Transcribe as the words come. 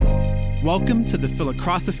Welcome to the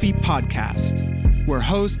Philocrosophy Podcast, where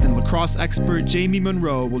host and lacrosse expert Jamie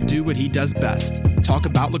Monroe will do what he does best, talk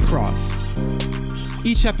about lacrosse.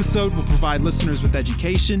 Each episode will provide listeners with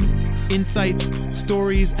education, insights,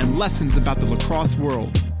 stories, and lessons about the lacrosse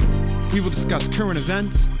world. We will discuss current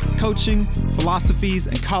events, coaching, philosophies,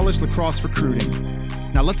 and college lacrosse recruiting.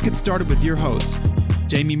 Now let's get started with your host,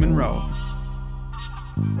 Jamie Monroe.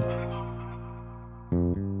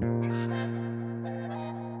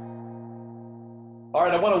 All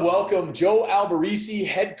right, I want to welcome Joe Alberici,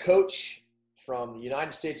 head coach from the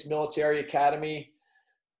United States Military Academy.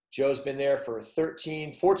 Joe's been there for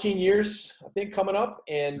 14 years, I think, coming up.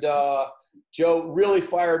 And Joe, really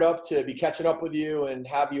fired up to be catching up with you and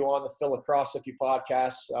have you on the Philocrosophy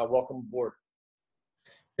Podcast. Welcome aboard.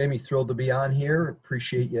 Jamie, thrilled to be on here.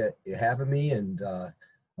 Appreciate you having me. And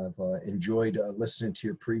I've enjoyed listening to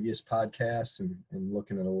your previous podcasts and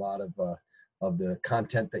looking at a lot of the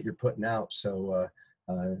content that you're putting out. So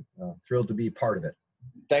thrilled to be part of it.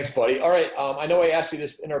 Thanks, buddy. All right. I know I asked you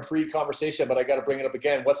this in our pre-conversation, but I got to bring it up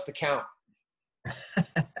again. What's the count?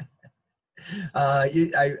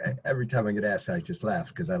 Every time I get asked, I just laugh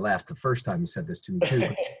because I laughed the first time you said this to me too.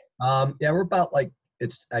 Yeah, we're about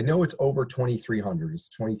I know it's over 2,300. It's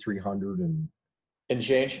 2,300 and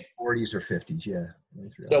change? 40s or 50s, yeah.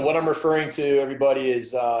 So what I'm referring to, everybody,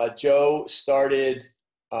 is Joe started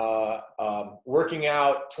working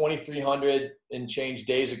out 2,300 and change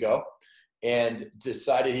days ago, and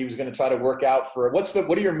decided he was going to try to work out for what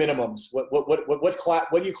are your minimums?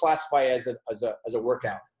 What do you classify as a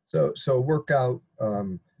workout? So workout,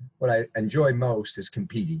 what I enjoy most is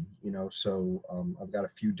competing, so I've got a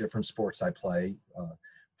few different sports I play.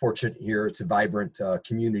 Fortunate here, it's a vibrant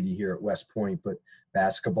community here at West Point, but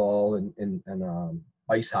basketball and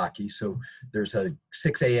ice hockey. So there's a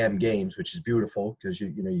 6 a.m. games, which is beautiful because you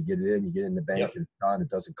get it in, you get in the bank, Yep. and it's done. It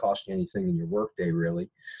doesn't cost you anything in your work day, really.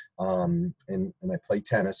 And I play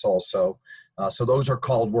tennis also. So those are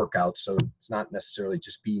called workouts. So it's not necessarily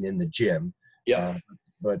just being in the gym. Yeah.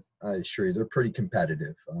 But I assure you, they're pretty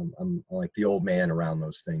competitive. I'm like the old man around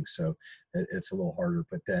those things, so it's a little harder.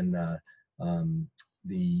 But then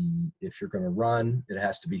if you're going to run, it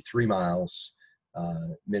has to be 3 miles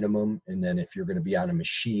minimum, and then if you're going to be on a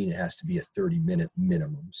machine, it has to be a 30-minute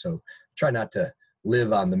minimum. So try not to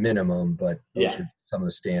live on the minimum, but those are some of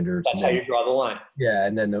the standards. That's how you draw the line. Yeah,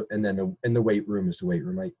 and then the weight room is the weight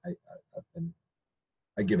room. I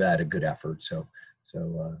give that a good effort. So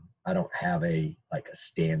I don't have a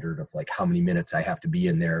standard of how many minutes I have to be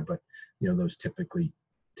in there, but those typically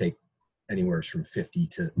take anywhere from 50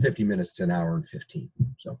 minutes to an hour and 15.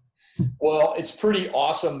 So. Well, it's pretty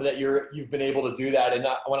awesome that you've been able to do that. And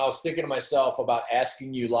when I was thinking to myself about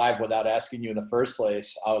asking you live without asking you in the first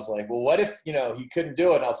place, I was like, well, what if, he couldn't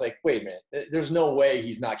do it? And I was like, wait a minute, there's no way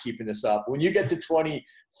he's not keeping this up. When you get to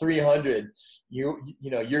 2,300, you're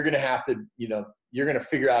going to have to, you're going to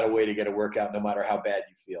figure out a way to get a workout no matter how bad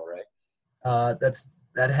you feel, right?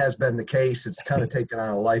 That has been the case. It's kind of taken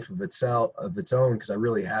on a life of its own, because I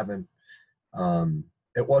really haven't,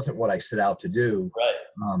 it wasn't what I set out to do. Right.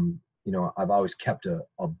 I've always kept a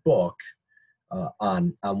book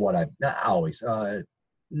on what I've not always 10,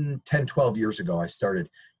 12 years ago, I started,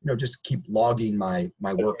 just keep logging my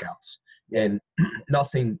workouts, and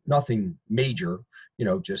nothing major,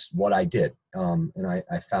 just what I did. And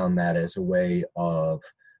I found that as a way of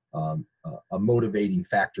a motivating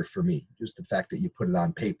factor for me, just the fact that you put it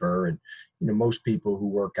on paper. And, most people who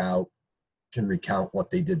work out can recount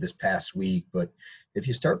what they did this past week. But if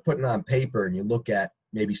you start putting on paper and you look at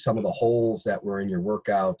maybe some of the holes that were in your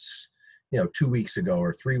workouts, 2 weeks ago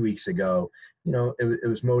or 3 weeks ago, it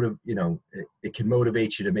was it can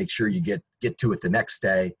motivate you to make sure you get to it the next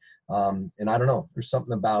day. And I don't know, there's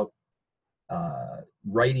something about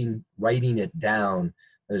writing it down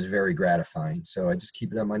that is very gratifying. So I just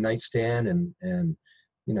keep it on my nightstand and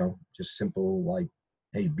just simple,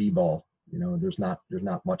 hey, B-ball. There's not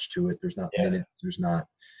much to it. There's not minutes. There's not,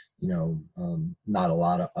 not a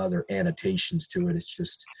lot of other annotations to it. It's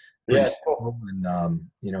just simple. And I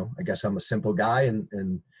guess I'm a simple guy,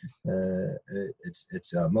 and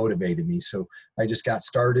it's motivated me. So I just got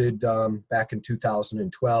started back in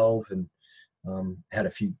 2012, and had a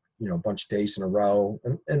few, bunch of days in a row,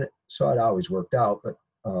 and so I'd always worked out, but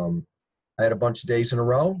I had a bunch of days in a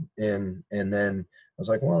row, and then I was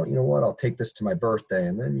like, well, you know what, I'll take this to my birthday,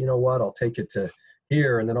 and then, I'll take it to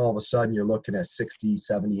here, and then all of a sudden you're looking at 60,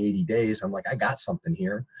 70, 80 days. I'm like, I got something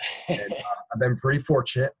here. And I've been pretty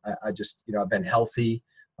fortunate. I just, I've been healthy,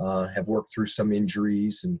 have worked through some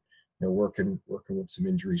injuries, and, working with some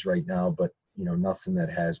injuries right now, but, nothing that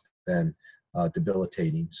has been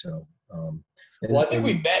debilitating. So Well, I think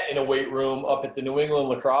we met in a weight room up at the New England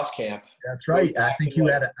lacrosse camp. That's right. I think you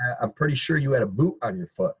had I'm pretty sure you had a boot on your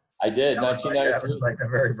foot. I did, 1993. That was like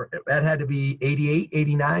that had to be 88,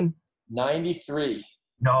 89? 93.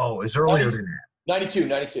 No, it's earlier than that.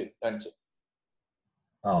 92.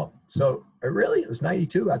 Oh, so it was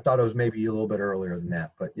 92? I thought it was maybe a little bit earlier than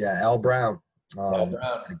that. But yeah, Al Brown.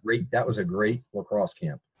 That was a great lacrosse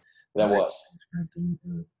camp. That was.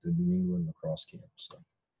 The New England lacrosse camp. So.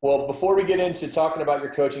 Well, before we get into talking about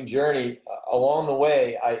your coaching journey, along the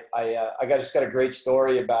way, I just got a great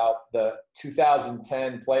story about the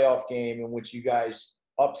 2010 playoff game in which you guys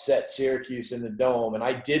upset Syracuse in the Dome, and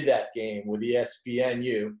I did that game with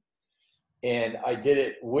ESPNU, and I did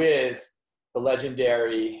it with the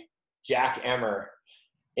legendary Jack Emmer,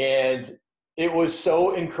 and it was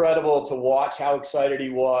so incredible to watch how excited he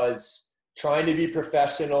was, trying to be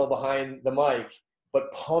professional behind the mic, but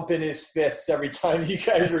pumping his fists every time you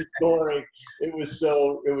guys were scoring. It was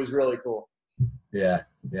really cool. Yeah.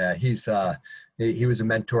 He was a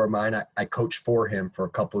mentor of mine. I coached for him for a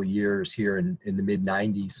couple of years here in the mid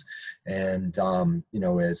 90s. And,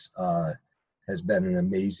 has been an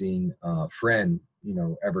amazing friend,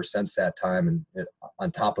 ever since that time. And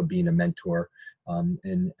on top of being a mentor,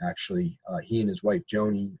 and actually he and his wife,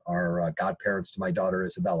 Joni, are godparents to my daughter,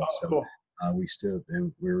 Isabella. Oh, so cool. We're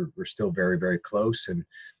still very, very close. And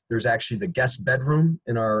there's actually the guest bedroom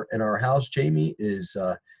in our house, Jamie, is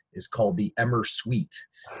called the Emmer Suite.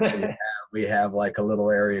 So we have like a little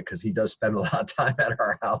area because he does spend a lot of time at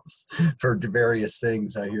our house for various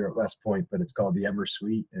things here at West Point, but it's called the Emmer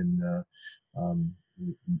Suite. And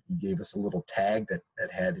he gave us a little tag that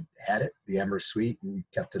had it, the Emmer Suite, and we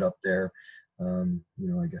kept it up there, I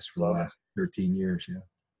guess for the last 13 years. Yeah.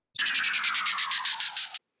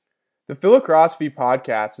 The Philocrosophy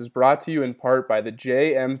podcast is brought to you in part by the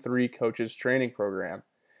JM3 Coaches Training Program.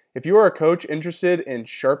 If you are a coach interested in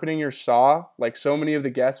sharpening your saw, like so many of the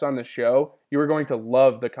guests on the show, you are going to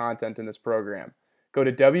love the content in this program. Go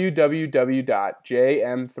to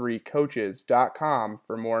www.jm3coaches.com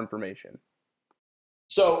for more information.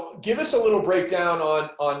 So give us a little breakdown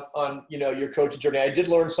on your coaching journey. I did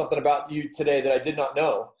learn something about you today that I did not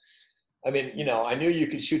know. I mean, I knew you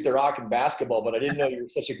could shoot the rock in basketball, but I didn't know you were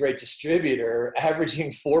such a great distributor,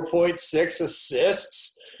 averaging 4.6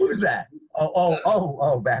 assists. Who's that?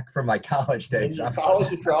 Oh, back from my college days.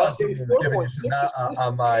 College lacrosse days, 4.6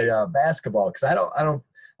 on my basketball, because I don't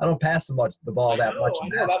pass the ball that much. I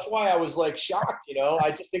know. That's why I was like shocked.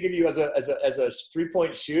 I just think of you as a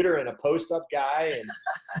 3-point shooter and a post-up guy, and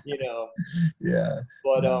Yeah.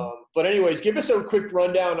 But anyways, give us a quick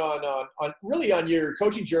rundown on your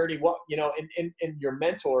coaching journey. What and your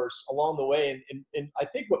mentors along the way, and I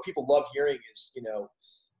think what people love hearing is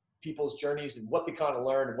people's journeys and what they kind of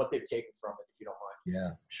learned and what they've taken from it. If you don't mind.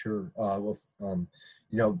 Yeah, sure.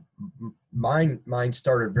 Mine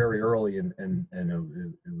started very early, and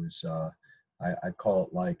it was I call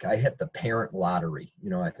it like I hit the parent lottery.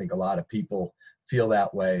 I think a lot of people feel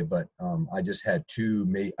that way, but I just had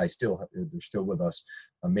they're still with us,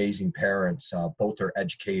 amazing parents. Both are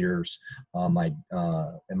educators. My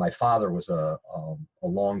father was a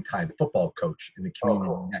longtime football coach in the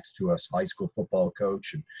community next to us, high school football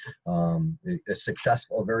coach, and a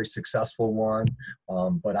very successful one.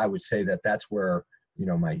 But I would say that's where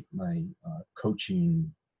my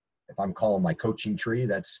coaching, if I'm calling my coaching tree,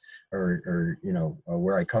 that's or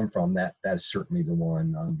where I come from, that is certainly the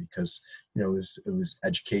one, because it was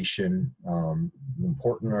education,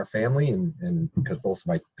 important in our family, and because both of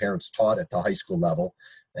my parents taught at the high school level,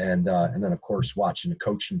 and then of course watching the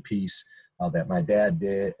coaching piece that my dad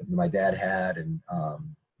had, and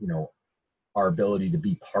our ability to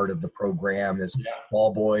be part of the program as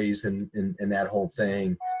ball boys and that whole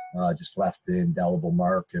thing just left the indelible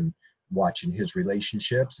mark. And watching his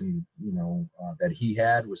relationships and that he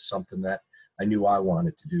had was something that I knew I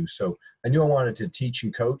wanted to do. So I knew I wanted to teach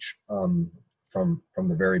and coach from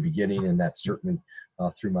the very beginning, and that's certainly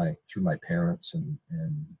through my parents, and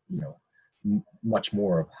much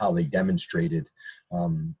more of how they demonstrated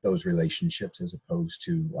those relationships as opposed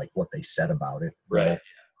to like what they said about it. Right.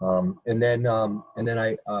 And then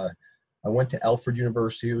I went to Alfred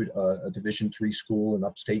University, a Division III school in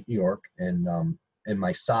upstate New York, and in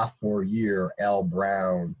my sophomore year, Al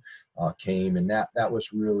Brown came, and that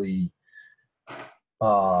was really,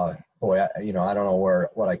 I don't know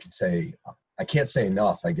what I could say. I can't say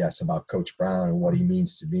enough, I guess, about Coach Brown and what he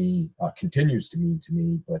means to me, continues to mean to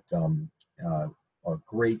me. But a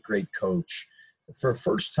great coach. For the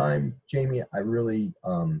first time, Jamie, I really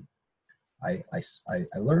I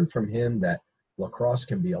learned from him that lacrosse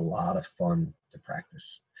can be a lot of fun to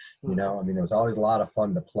practice. You know, I mean, it was always a lot of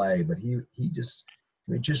fun to play, but he just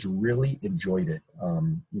really enjoyed it.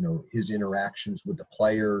 You know, his interactions with the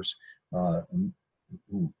players,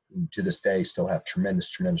 who to this day still have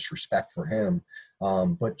tremendous respect for him.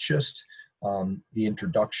 But just the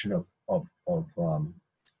introduction of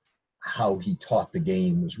how he taught the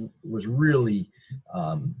game was really,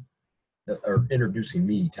 or introducing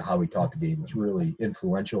me to how he taught the game was really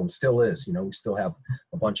influential, and still is. You know, we still have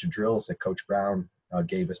a bunch of drills that Coach Brown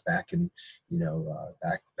gave us back in,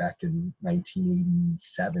 back in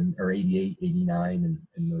 1987 or 88, 89, and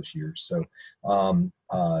in those years. So,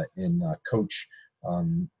 Coach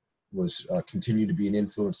was continued to be an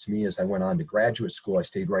influence to me as I went on to graduate school. I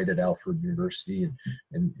stayed right at Alfred University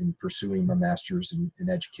and pursuing my master's in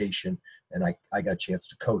education, and I got a chance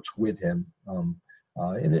to coach with him.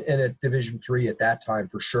 And at Division III at that time,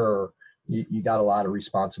 for sure, you got a lot of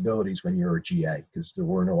responsibilities when you're a GA because there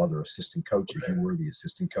were no other assistant coaches. You were the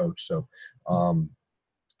assistant coach. So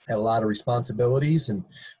had a lot of responsibilities. And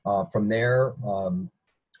from there,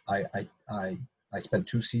 I spent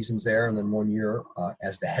 2 seasons there and then 1 year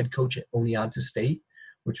as the head coach at Oneonta State,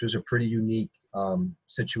 which was a pretty unique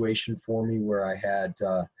situation for me where I had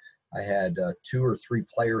 2 or 3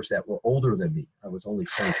 players that were older than me. I was only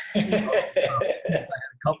 20. I had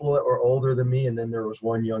a couple that were older than me, and then there was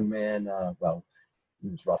one young man. Well, he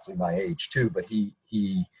was roughly my age too, but he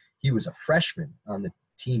was a freshman on the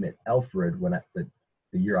team at Alfred when the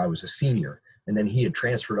year I was a senior, and then he had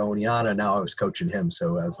transferred to Oneonta. Now I was coaching him,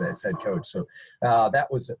 so as the head coach. So that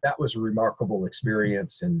was a remarkable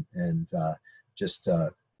experience, and just.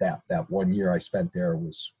 That 1 year I spent there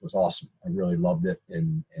was awesome. I really loved it,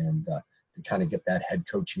 and to kind of get that head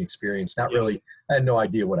coaching experience. Not really, I had no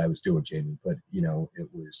idea what I was doing, Jamie, but you know, it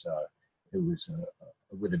was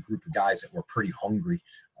with a group of guys that were pretty hungry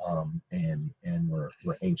and were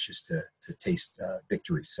anxious to taste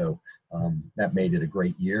victory. So that made it a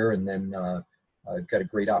great year, and then I got a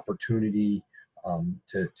great opportunity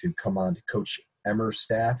to come on to Coach Emmer's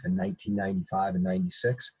staff in 1995 and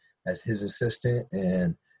 96 as his assistant.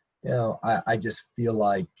 And you know, I just feel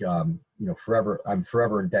like, you know, I'm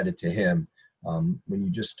forever indebted to him. When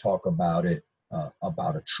you just talk about it,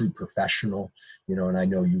 about a true professional, you know, and I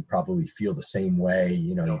know you probably feel the same way,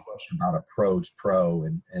 you know, about a pro's pro,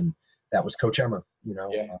 and that was Coach Emmer, you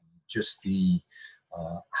know, just the,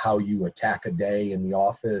 how you attack a day in the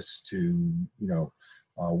office to, you know,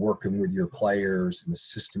 working with your players and the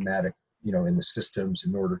systematic, you know, in the systems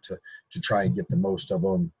in order to try and get the most of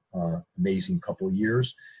them. Amazing couple of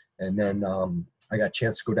years. And then I got a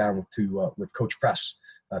chance to go down with Coach Press,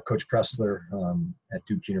 Coach Pressler at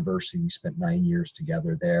Duke University. We spent 9 years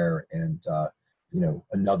together there, and you know,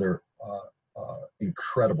 another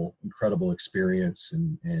incredible experience,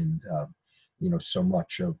 and you know, so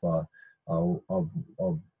much of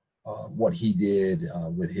what he did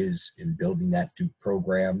with his in building that Duke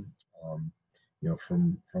program. You know,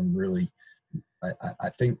 from really. I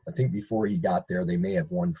think before he got there, they may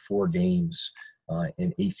have won 4 games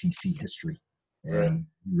in ACC history, and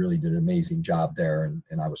he really did an amazing job there.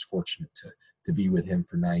 And I was fortunate to be with him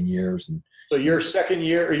for 9 years. And so your second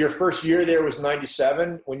year or your first year there was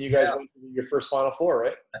 97 when you guys went to your first Final Four,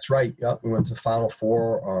 right? That's right. Yeah, we went to Final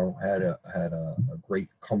Four. Had a great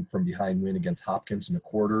come from behind win against Hopkins in the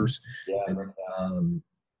quarters. Yeah, and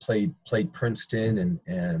played Princeton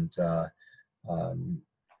and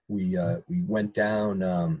we went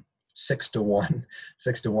down 6-1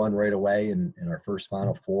 right away in our first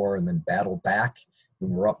Final Four, and then battled back. We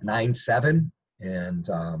were up 9-7, and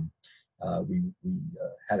we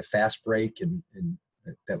had a fast break and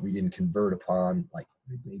that we didn't convert upon, like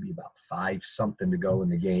maybe about 5-something to go in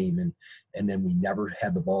the game, and then we never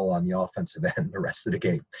had the ball on the offensive end the rest of the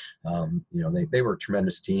game. You know, they were a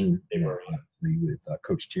tremendous team. They were with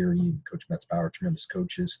Coach Tierney and Coach Metzbauer, tremendous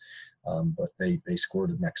coaches. But they scored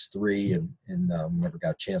the next 3 and we never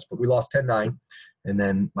got a chance. But we lost 10-9, and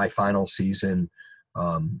then my final season,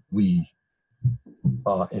 we in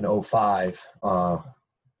 2005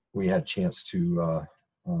 we had a chance to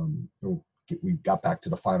we got back to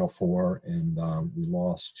the Final Four, and we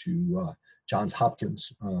lost to Johns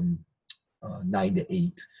Hopkins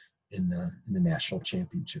 9-8 in the national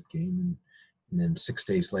championship game. And then 6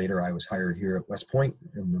 days later, I was hired here at West Point,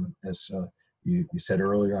 and as you said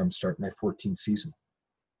earlier, I'm starting my 14th season.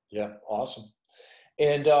 Yeah, awesome.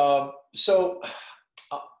 And so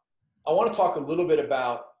I want to talk a little bit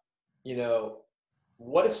about, you know,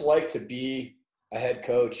 what it's like to be a head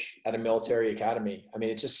coach at a military academy. I mean,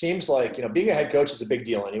 it just seems like, you know, being a head coach is a big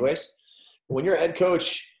deal anyways. When you're a head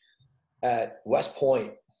coach at West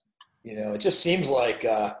Point, It just seems like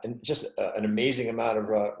an amazing amount of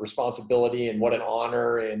responsibility, and what an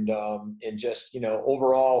honor, and just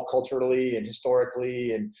overall culturally and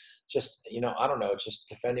historically, and just I don't know, just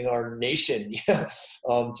defending our nation.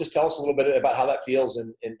 Just tell us a little bit about how that feels,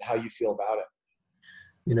 and how you feel about it.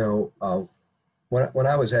 When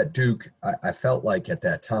I was at Duke, I felt like at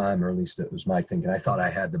that time, or at least it was my thinking, I thought I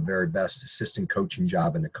had the very best assistant coaching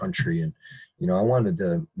job in the country. And, I wanted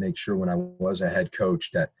to make sure when I was a head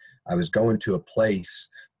coach that I was going to a place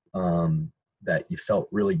that you felt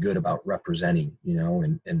really good about representing,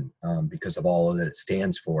 and because of all that it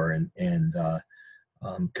stands for. And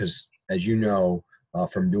because, as you know,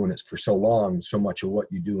 from doing it for so long, so much of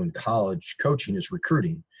what you do in college coaching is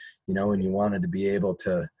recruiting, and you wanted to be able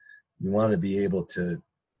to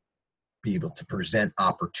present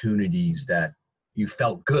opportunities that you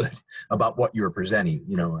felt good about what you were presenting.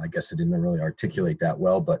 I guess I didn't really articulate that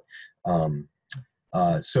well, but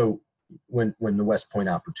so when the West Point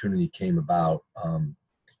opportunity came about,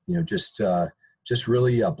 just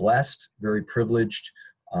really blessed, very privileged.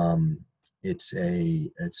 It's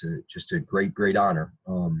just a great honor.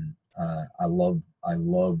 I love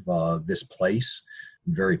this place.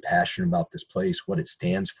 I'm very passionate about this place, what it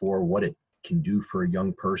stands for, what it can do for a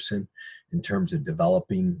young person in terms of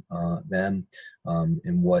developing them,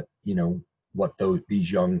 and what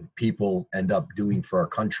these young people end up doing for our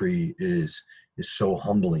country is so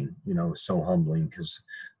humbling. So humbling, because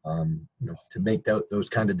to make those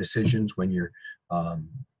kind of decisions when you're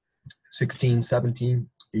 16, 17,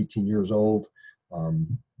 18 years old,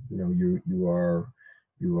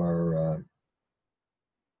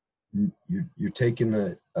 you're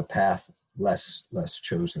taking a path less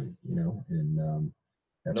chosen, and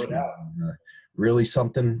that's really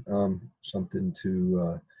something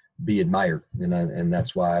to be admired, and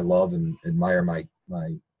that's why I love and admire my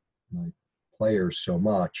players so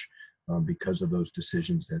much, because of those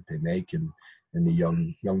decisions that they make, and the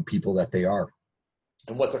young people that they are,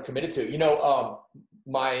 and what they're committed to.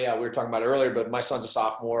 We were talking about it earlier, but my son's a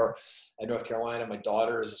sophomore at North Carolina. My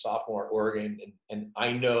daughter is a sophomore at Oregon. And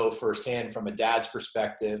I know firsthand from a dad's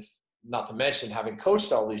perspective, not to mention having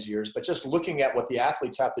coached all these years, but just looking at what the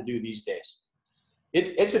athletes have to do these days.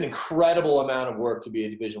 It's an incredible amount of work to be a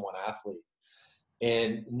Division I athlete.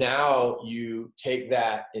 And now you take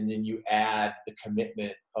that and then you add the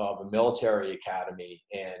commitment of a military academy,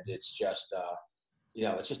 and it's just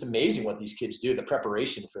it's just amazing what these kids do. The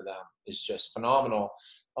preparation for them is just phenomenal.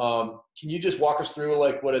 Can you just walk us through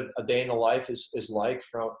like what a day in the life is like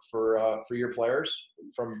for your players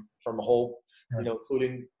from a whole,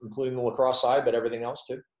 including the lacrosse side, but everything else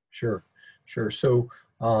too? Sure. So,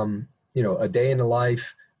 a day in the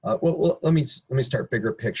life. Well, let me start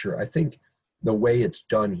bigger picture. I think the way it's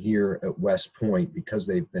done here at West Point, because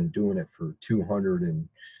they've been doing it for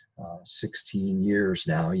 216 years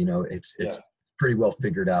now, it's pretty well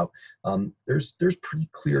figured out. There's pretty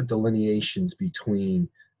clear delineations between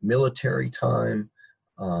military time,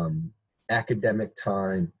 academic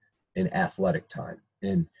time, and athletic time.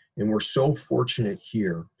 And we're so fortunate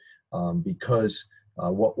here, because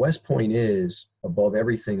what West Point is, above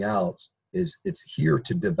everything else, is it's here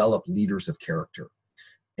to develop leaders of character.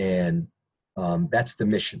 And that's the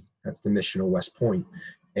mission. That's the mission of West Point.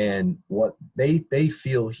 And what they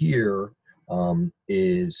feel here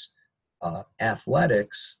is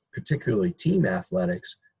athletics, particularly team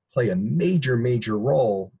athletics, play a major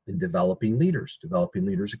role in developing leaders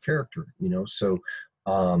of character. So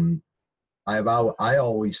I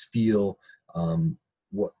always feel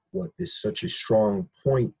what is such a strong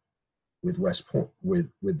point with West Point,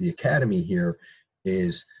 with the academy here,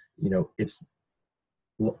 is it's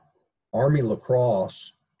Army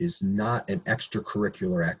lacrosse is not an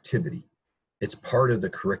extracurricular activity. It's part of the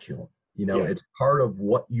curriculum. It's part of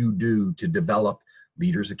what you do to develop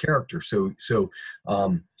leaders of character. So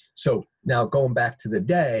now going back to the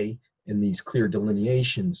day and these clear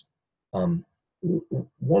delineations,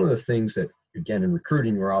 one of the things that, again, in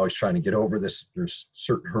recruiting, we're always trying to get over this. There's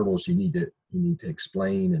certain hurdles you need to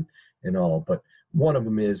explain and all, but one of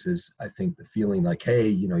them is I think the feeling like, hey,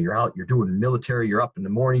 you're out, you're doing military, you're up in the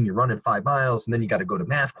morning, you're running 5 miles, and then you got to go to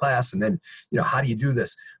math class, and then how do you do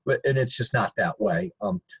this? And it's just not that way.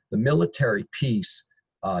 The military piece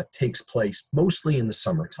takes place mostly in the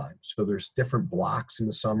summertime. So there's different blocks in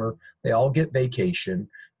the summer. They all get vacation,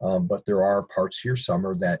 but there are parts of your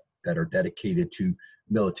summer that are dedicated to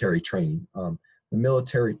military training. The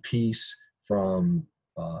military piece from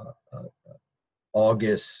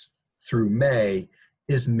August through May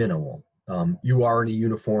is minimal. You are in a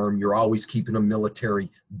uniform. You're always keeping a military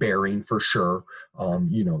bearing for sure.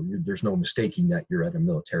 There's no mistaking that you're at a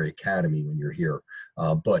military academy when you're here.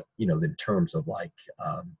 But, in terms of like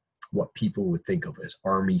what people would think of as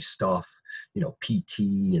Army stuff, PT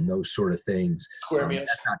and those sort of things,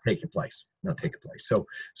 that's not taking place. So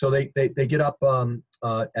they get up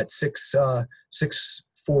at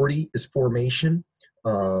 6:40 is formation.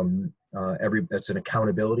 That's an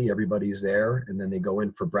accountability. Everybody's there, and then they go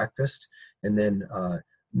in for breakfast, and then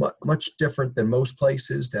much different than most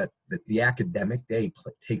places that the academic day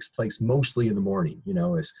takes place mostly in the morning.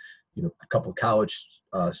 As a couple college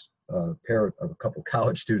parent of a couple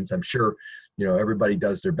college students, I'm sure everybody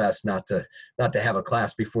does their best not to have a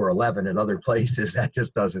class before 11. At other places that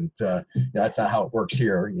just doesn't that's not how it works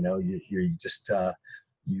here.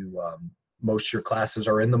 Most of your classes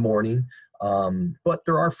are in the morning. But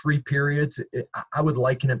there are free periods. I would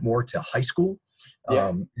liken it more to high school.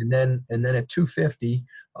 Yeah. And then at 2:50,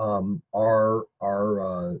 our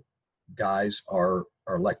guys are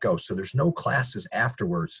let go. So there's no classes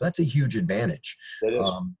afterwards. So that's a huge advantage. That is.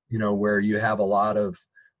 Where you have a lot of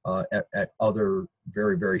at other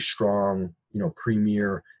very, very strong,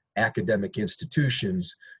 premier academic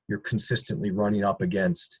institutions, you're consistently running up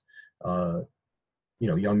against,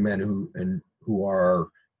 young men who are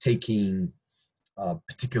taking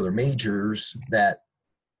particular majors that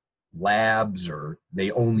labs or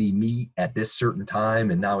they only meet at this certain time,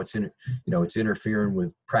 and now it's interfering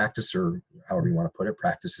with practice, or however you want to put it.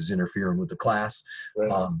 Practice is interfering with the class.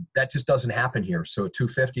 Right. That just doesn't happen here. So at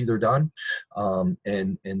 2:50 they're done,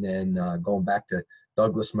 and then going back to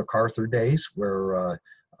Douglas MacArthur days, where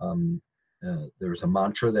there's a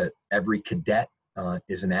mantra that every cadet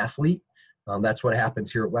is an athlete. That's what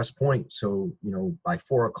happens here at West Point. So, by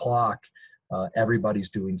 4:00, everybody's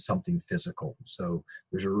doing something physical. So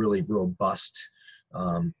there's a really robust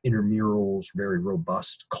intramurals, very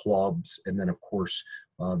robust clubs. And then, of course,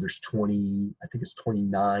 there's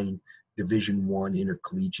 29 Division I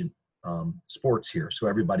intercollegiate sports here. So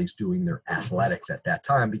everybody's doing their athletics at that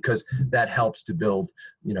time, because that helps to build,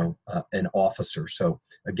 an officer. So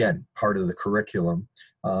again, part of the curriculum.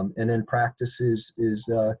 And then practice is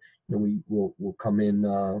we'll come in,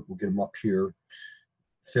 we'll get them up here.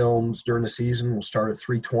 Films during the season, we'll start at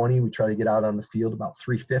 3:20. We try to get out on the field about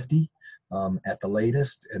 3:50 at the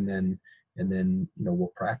latest, and then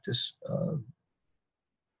we'll practice.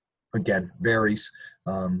 Again, varies.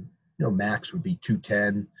 Max would be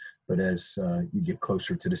 2:10, but as you get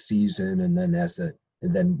closer to the season, and then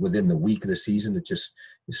within the week of the season, it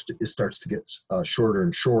starts to get shorter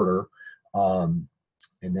and shorter, and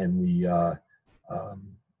then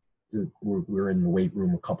we're in the weight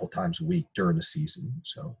room a couple times a week during the season.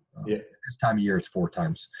 So This time of year it's 4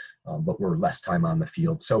 times, but we're less time on the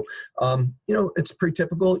field. So it's pretty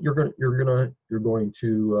typical. You're going to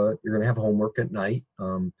have homework at night.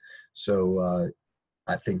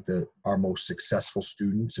 I think that our most successful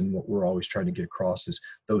students, and what we're always trying to get across, is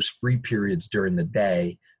those free periods during the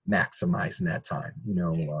day, maximizing that time.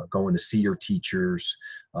 Going to see your teachers.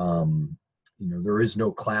 There is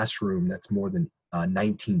no classroom that's more than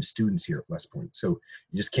 19 students here at West Point. So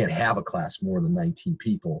you just can't have a class more than 19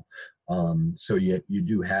 people. So you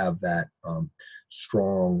do have that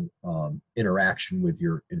strong interaction with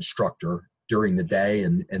your instructor during the day,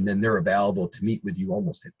 and then they're available to meet with you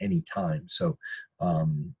almost at any time. So,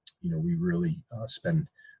 we really spend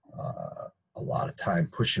a lot of time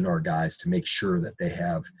pushing our guys to make sure that they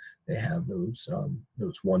have those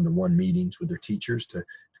one-to-one meetings with their teachers to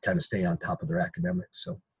kind of stay on top of their academics.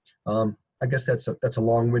 So, I guess that's a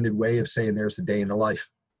long-winded way of saying there's a day in the life.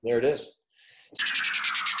 There it is.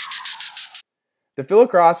 The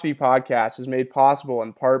Philocrosophy podcast is made possible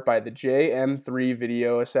in part by the JM3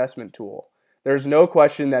 video assessment tool. There's no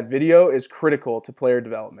question that video is critical to player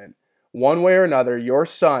development. One way or another, your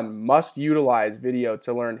son must utilize video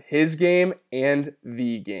to learn his game and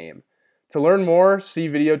the game. To learn more, see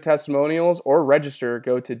video testimonials, or register,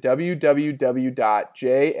 go to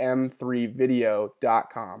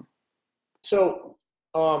www.jm3video.com. So,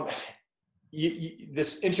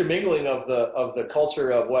 this intermingling of the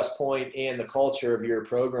culture of West Point and the culture of your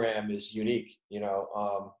program is unique,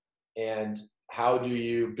 and how do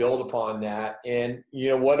you build upon that? And,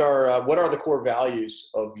 what are the core values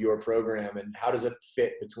of your program, and how does it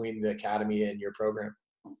fit between the academy and your program?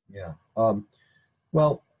 Yeah.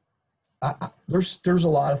 Well, there's a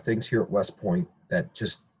lot of things here at West Point that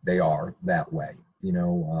just, they are that way.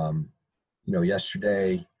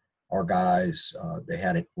 Yesterday, our guys, they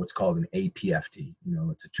had what's called an APFT.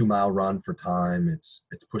 It's a 2-mile run for time. It's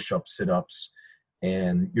push-ups, sit-ups,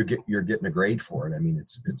 and you're getting a grade for it. I mean,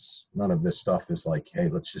 it's none of this stuff is like, hey,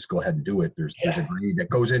 let's just go ahead and do it. There's a grade that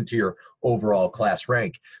goes into your overall class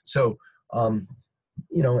rank. So, and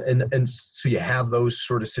so you have those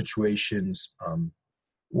sort of situations.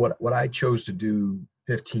 What I chose to do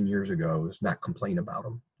 15 years ago is not complain about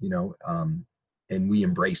them, and we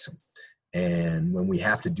embrace them. And when we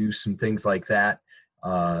have to do some things like that,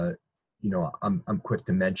 I'm quick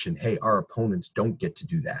to mention, hey, our opponents don't get to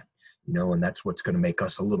do that, and that's what's going to make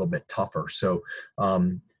us a little bit tougher. So,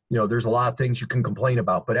 there's a lot of things you can complain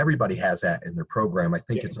about, but everybody has that in their program. I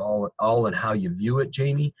think it's all in how you view it,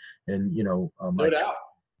 Jamie. And,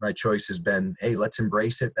 my choice has been, hey, let's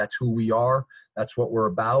embrace it. That's who we are. That's what we're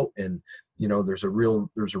about. And, there's a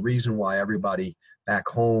reason why everybody back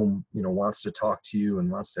home, wants to talk to you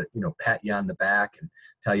and wants to, pat you on the back and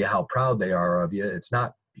tell you how proud they are of you. It's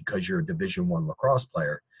not because you're a Division I lacrosse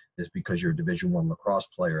player. It's because you're a Division I lacrosse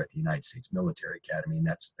player at the United States Military Academy. And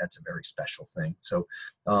that's a very special thing. So,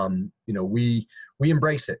 we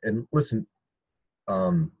embrace it. And listen,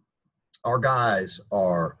 our guys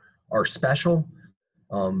are special,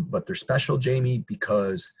 but they're special, Jamie,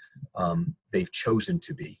 because they've chosen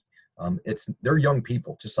to be. They're young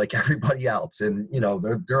people, just like everybody else. And,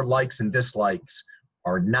 their likes and dislikes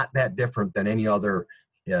are not that different than any other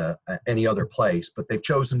place, but they've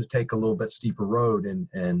chosen to take a little bit steeper road.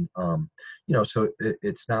 And so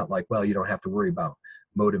it's not like, well, you don't have to worry about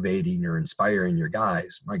motivating or inspiring your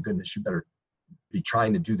guys. My goodness, you better be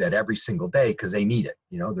trying to do that every single day because they need it.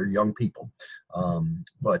 They're young people.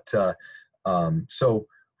 So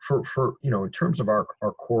for in terms of our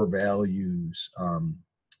core values,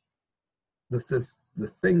 the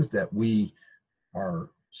things that we are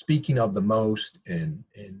speaking of the most and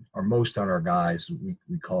are most on our guys, we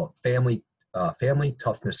call it family,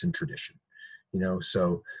 toughness, and tradition.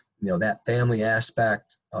 So that family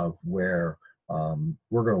aspect of where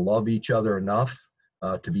we're going to love each other enough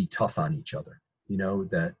to be tough on each other.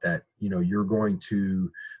 That you're going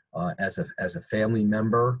to as a family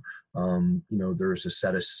member, there's a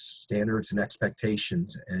set of standards and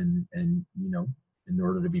expectations, and in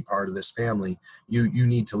order to be part of this family, you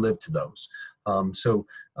need to live to those. And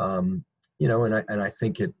I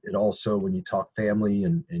think it also, when you talk family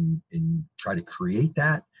and try to create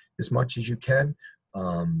that as much as you can,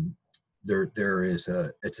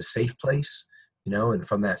 it's a safe place, and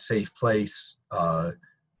from that safe place,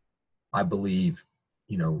 I believe,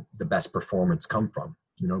 the best performance come from,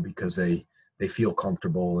 because they feel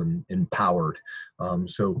comfortable and empowered. We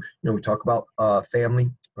talk about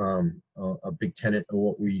family, a big tenet of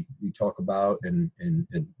what we talk about, and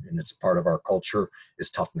it's part of our culture,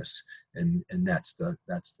 is toughness. And that's the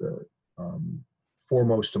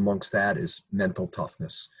foremost amongst that is mental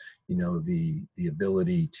toughness. The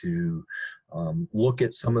ability to look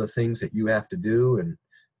at some of the things that you have to do,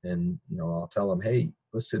 and I'll tell them, hey,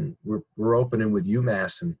 listen, we're opening with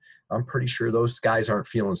UMass, and I'm pretty sure those guys aren't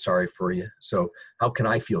feeling sorry for you. So how can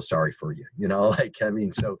I feel sorry for you?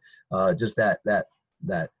 Just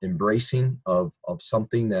that embracing of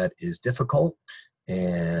something that is difficult,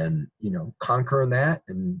 and, conquering that.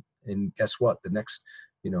 And guess what? The next,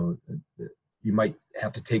 you might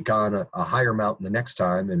have to take on a higher mountain the next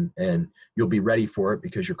time, and you'll be ready for it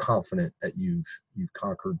because you're confident that you've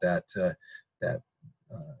conquered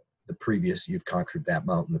you've conquered that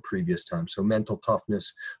mountain the previous time. So mental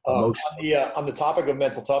toughness. On the topic of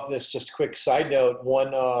mental toughness, just a quick side note,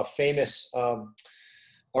 one famous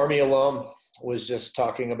Army alum was just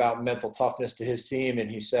talking about mental toughness to his team. And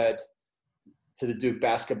he said to the Duke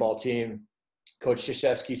basketball team, Coach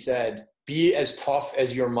Krzyzewski said, be as tough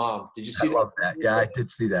as your mom. Did you see that? I love that. Yeah, I did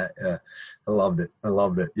see that. Yeah, I loved it.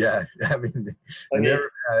 Yeah.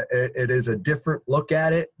 It is a different look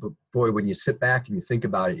at it, but boy, when you sit back and you think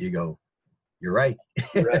about it, you go, you're right.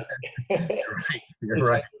 You're right. You're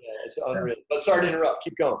right. It's unreal. But sorry to interrupt.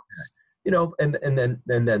 Keep going. And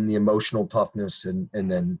then the emotional toughness, and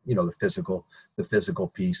then, the physical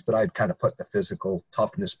piece, but I'd kind of put the physical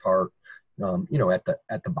toughness part,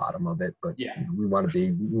 at the bottom of it. But yeah, we want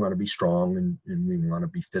to be strong, and we want to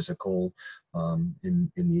be physical, when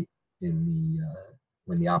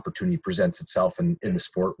the opportunity presents itself in the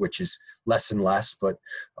sport, which is less and less, but,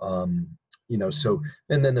 so,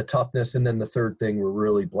 and then the toughness. And then the third thing we're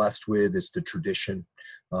really blessed with is the tradition,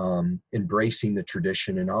 embracing the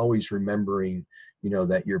tradition, and always remembering,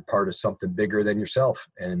 that you're part of something bigger than yourself.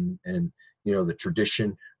 And the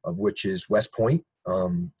tradition of which is West Point,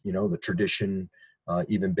 the tradition,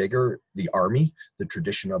 even bigger, the Army, the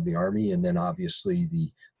tradition of the Army. And then obviously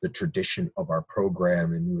the tradition of our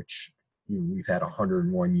program, in which we've had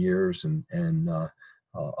 101 years, and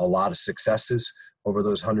a lot of successes over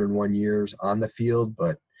those 101 years on the field,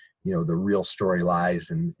 but the real story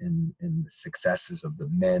lies in the successes of the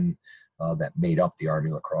men that made up the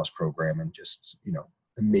Army lacrosse program, and just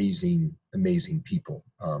amazing people.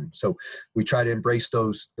 So we try to embrace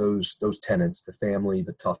those tenets: the family,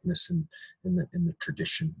 the toughness, and the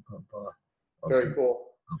tradition of very cool.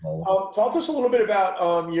 Talk to us a little bit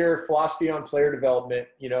about your philosophy on player development.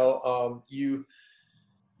 You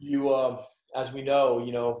as we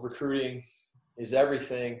know, recruiting is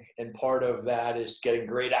everything, and part of that is getting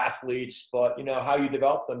great athletes, but how you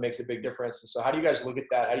develop them makes a big difference. And so how do you guys look at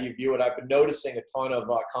that? How do you view it? I've been noticing a ton of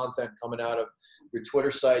content coming out of your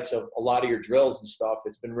Twitter sites of a lot of your drills and stuff.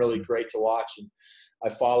 It's been really great to watch, and I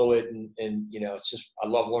follow it, and it's just, I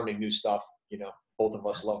love learning new stuff. Both of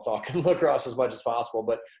us love talking lacrosse as much as possible,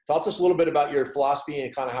 but talk to us a little bit about your philosophy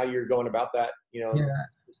and kind of how you're going about that.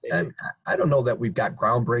 I don't know that we've got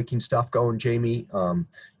groundbreaking stuff going, Jamie.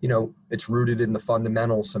 It's rooted in the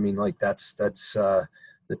fundamentals. I mean, like that's the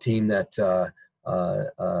team that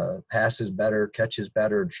passes better, catches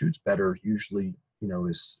better, and shoots better usually,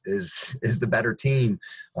 is the better team.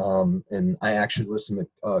 And I actually listened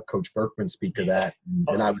to Coach Berkman speak of that,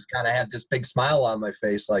 and I was kind of had this big smile on my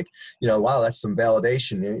face, like, wow, that's some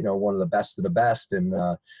validation. One of the best, and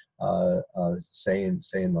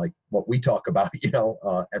saying like what we talk about,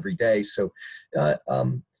 every day. So, I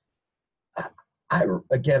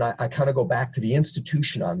kind of go back to the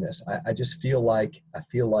institution on this. I just feel like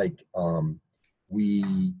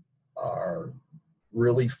we are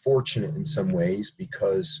really fortunate in some ways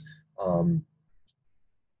because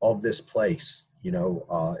of this place,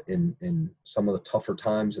 in some of the tougher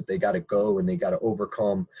times that they got to go and they got to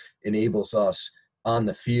overcome, enables us on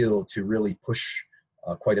the field to really push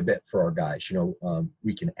quite a bit for our guys.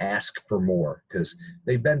 We can ask for more because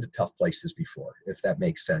they've been to tough places before, if that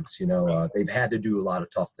makes sense. They've had to do a lot of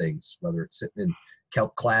tough things, whether it's sitting in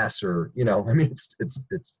calc class or,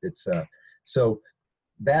 so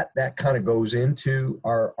that kind of goes into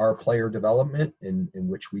our player development in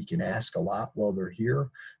which we can ask a lot while they're here.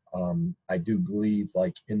 I do believe,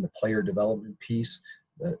 like, in the player development piece,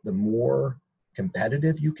 the more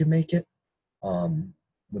competitive you can make it,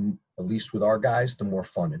 at least with our guys, the more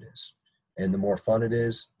fun it is. And the more fun it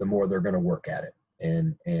is, the more they're going to work at it.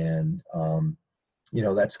 And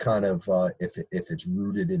that's kind of, if it's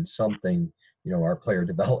rooted in something, our player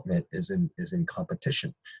development is in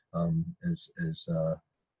competition.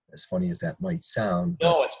 As funny as that might sound.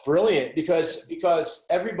 No, it's brilliant because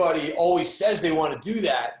everybody always says they want to do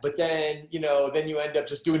that, but then you end up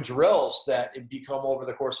just doing drills that become, over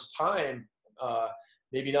the course of time,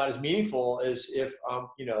 maybe not as meaningful as if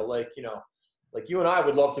like you and I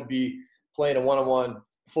would love to be playing a one-on-one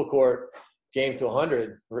full court game to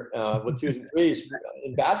 100 with twos and threes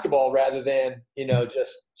in basketball rather than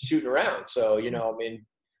just shooting around. So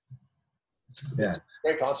yeah,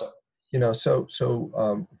 great concept. So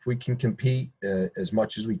if we can compete as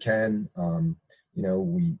much as we can,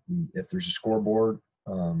 we if there's a scoreboard,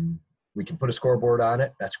 we can put a scoreboard on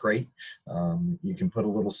it. That's great. You can put a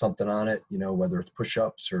little something on it, whether it's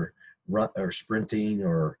push-ups or run or sprinting,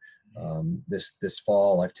 or this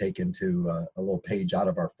fall I've taken to a little page out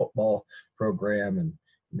of our football program and,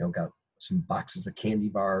 got some boxes of candy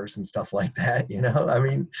bars and stuff like that.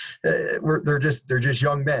 They're just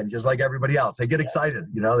young men, just like everybody else. They get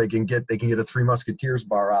excited, they can get a Three Musketeers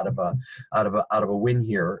bar out of a win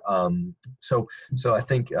here. So I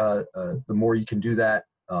think the more you can do that,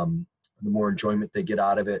 the more enjoyment they get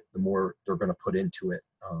out of it, the more they're going to put into it.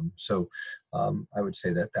 I would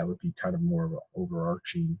say that would be kind of more of an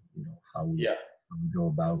overarching, how we go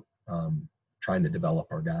about trying to develop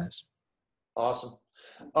our guys. Awesome.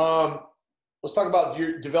 Let's talk about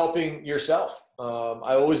developing yourself.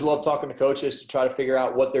 I always love talking to coaches to try to figure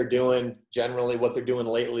out what they're doing generally, what they're doing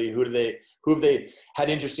lately, who have they had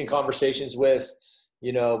interesting conversations with,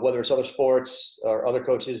 whether it's other sports or other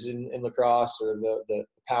coaches in lacrosse or the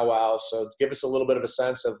powwows. So to give us a little bit of a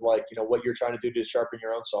sense of what you're trying to do to sharpen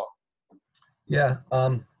your own saw. Yeah.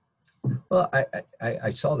 Well,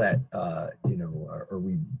 I saw that, or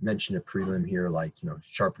we mentioned a prelim here,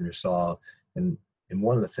 sharpen your saw. And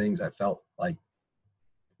one of the things I felt like,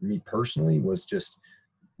 for me personally, was just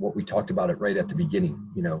what we talked about it right at the beginning,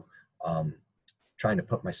 trying to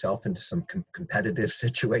put myself into some competitive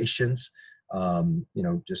situations. I'm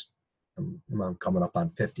coming up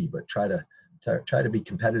on 50, but try to be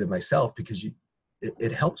competitive myself, because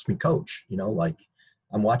it helps me coach,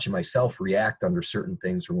 I'm watching myself react under certain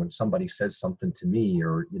things, or when somebody says something to me,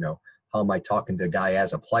 or, how am I talking to a guy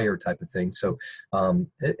as a player type of thing. So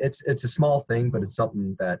it's a small thing, but it's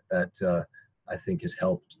something that I think has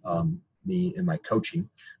helped me in my coaching.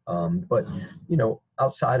 But, you know,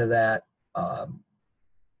 outside of that,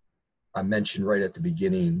 I mentioned right at the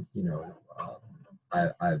beginning, you know,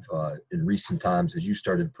 I've in recent times, as you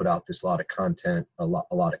started to put out this lot of content, a lot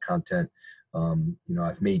of content, you know,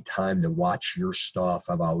 I've made time to watch your stuff.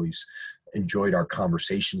 I've always enjoyed our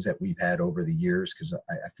conversations that we've had over the years, because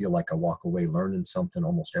I feel like I walk away learning something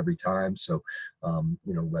almost every time. So,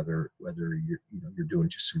 you know, whether you're doing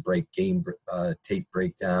just some game tape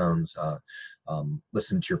breakdowns,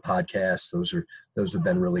 listen to your podcasts, those have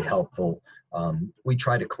been really helpful. We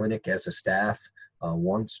tried a clinic as a staff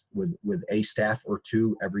once with a staff or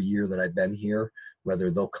two every year that I've been here,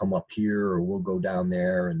 whether they'll come up here or we'll go down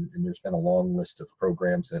there. And there's been a long list of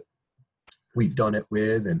programs that we've done it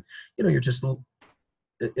with. And, you know, you're just,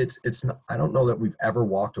 it's not, I don't know that we've ever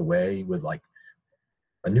walked away with like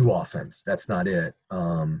a new offense. That's not it.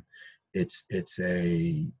 It's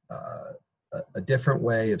a different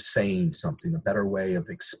way of saying something, a better way of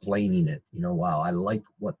explaining it. You know, wow, I like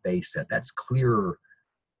what they said. That's clearer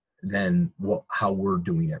than how we're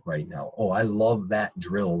doing it right now. Oh, I love that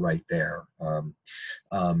drill right there.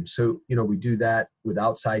 So, you know, we do that with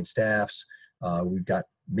outside staffs. We've got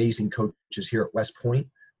amazing coaches here at West Point,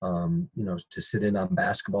 you know, to sit in on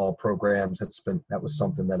basketball programs. That was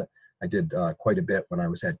something that I did quite a bit when I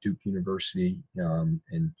was at Duke University. And,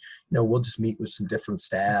 you know, we'll just meet with some different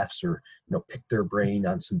staffs, or, you know, pick their brain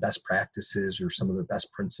on some best practices or some of the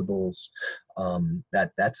best principles.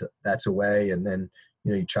 That's a way. And then,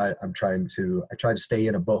 you know, I try to stay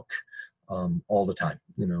in a book all the time,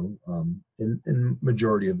 you know, and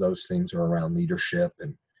majority of those things are around leadership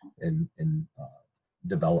and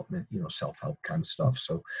development, you know, self-help kind of stuff.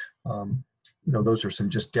 So, you know, those are some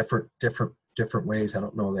just different ways. I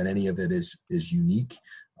don't know that any of it is unique.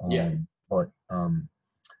 But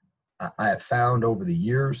I have found over the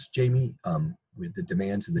years, Jamie, with the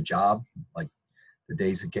demands of the job, like the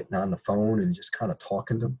days of getting on the phone and just kind of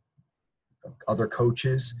talking to other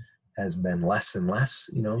coaches has been less and less.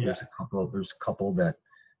 You know, there's a couple that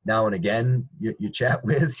now and again you chat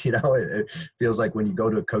with. You know, it feels like when you go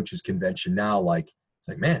to a coaches convention now, like it's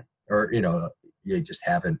like, man, or, you know, you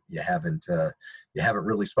haven't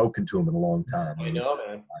really spoken to them in a long time. I know,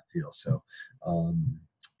 man. I feel so.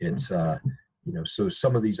 It's you know, so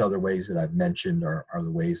some of these other ways that I've mentioned are the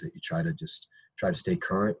ways that you try to stay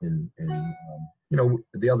current. And you know,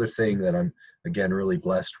 the other thing that I'm again really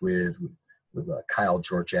blessed with Kyle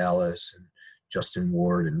Georgalis and Justin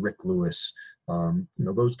Ward and Rick Lewis, you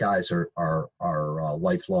know, those guys are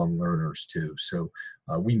lifelong learners too. So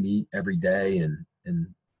we meet every day and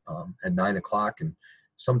at 9:00, and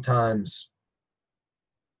sometimes,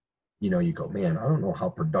 you know, you go, man, I don't know how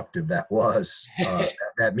productive that was,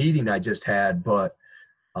 that meeting I just had, but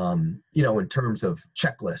you know, in terms of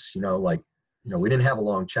checklists, you know, like, you know, we didn't have a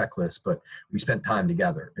long checklist, but we spent time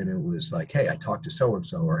together, and it was like, hey, I talked to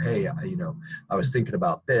so-and-so, or, hey, you know, I was thinking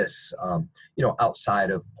about this, you know,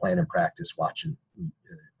 outside of plan and practice, watching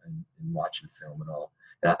and watching film and all.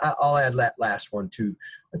 And I'll add that last one too,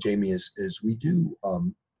 Jamie, is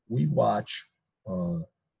we watch all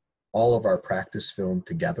of our practice film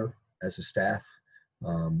together as a staff.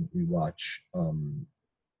 We watch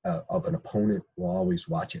of an opponent. We'll always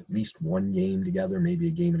watch at least one game together, maybe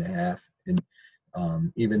a game and a half. And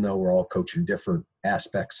even though we're all coaching different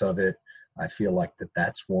aspects of it, I feel like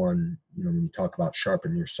that's one, you know, when you talk about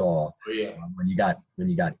sharpen your saw, when you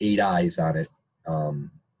got 8 eyes on it,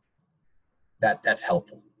 that's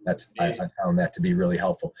helpful. I found that to be really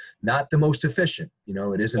helpful. Not the most efficient, you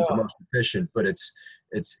know, it isn't the most efficient, but it's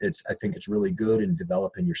I think it's really good in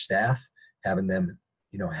developing your staff, having them,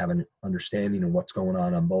 you know, have an understanding of what's going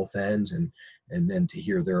on both ends, and then to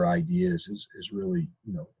hear their ideas is really,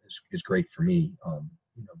 you know, is great for me,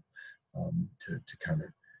 you know, to kind of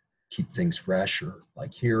keep things fresh, or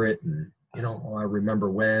like hear it and, you know, oh, I remember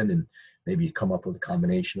when, and maybe you come up with a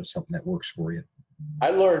combination of something that works for you.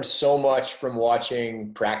 I learned so much from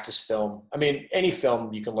watching practice film. I mean, any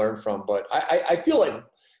film you can learn from, but I feel like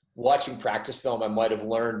watching practice film, I might have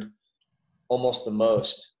learned almost the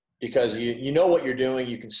most, because you know what you're doing,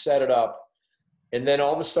 you can set it up, and then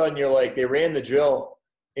all of a sudden you're like, they ran the drill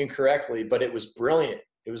incorrectly, but it was brilliant.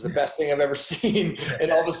 It was the best thing I've ever seen.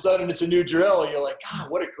 And all of a sudden it's a new drill, and you're like,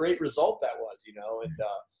 God, what a great result that was, you know? And,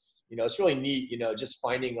 you know, it's really neat, you know, just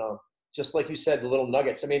finding, just like you said, the little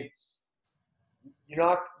nuggets. I mean, you're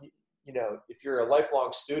not, you know, if you're a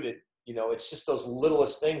lifelong student, you know, it's just those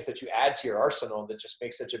littlest things that you add to your arsenal that just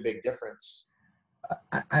make such a big difference.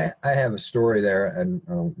 I have a story there, and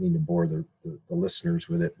I don't mean to bore the listeners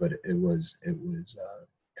with it, but it was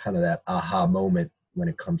kind of that aha moment when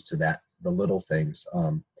it comes to the little things.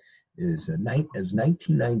 it was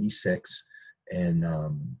 1996, and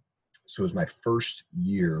so it was my first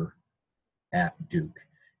year at Duke.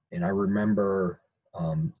 And I remember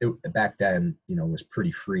back then, you know, it was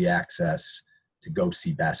pretty free access to go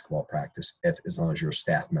see basketball practice as long as you're a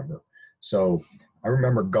staff member. So I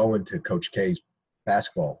remember going to Coach K's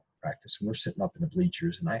basketball practice, and we're sitting up in the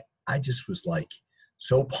bleachers, and I just was like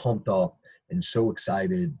so pumped up and so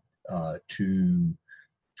excited to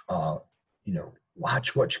you know,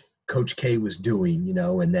 watch what Coach K was doing, you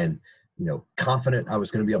know, and then, you know, confident I was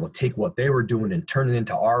going to be able to take what they were doing and turn it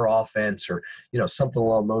into our offense, or, you know, something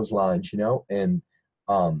along those lines, you know. And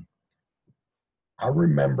I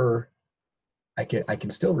remember, I can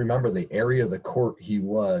still remember the area of the court he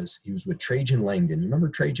was with Trajan Langdon. You remember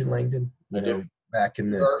Trajan Langdon? You know, back in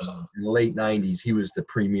the late 90s, he was the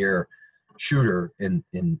premier shooter in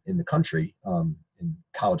the country in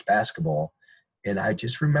college basketball. And I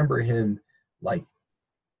just remember him, like,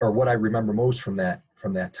 or what I remember most from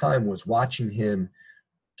that time was watching him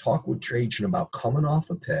talk with Trajan about coming off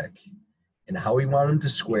a pick and how he wanted him to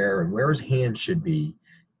square and where his hand should be.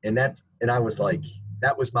 And I was like,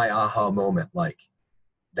 that was my aha moment. Like,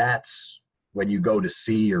 that's when you go to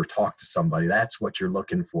see or talk to somebody, that's what you're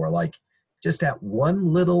looking for. Like, just that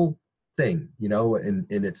one little thing, you know, and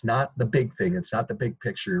it's not the big thing. It's not the big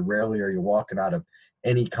picture. Rarely are you walking out of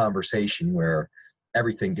any conversation where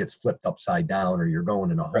everything gets flipped upside down or you're going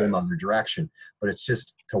in a whole other direction. But it's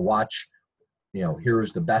just to watch, you know, here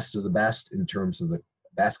is the best of the best in terms of the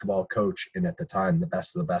basketball coach, and at the time the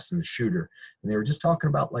best of the best in the shooter. And they were just talking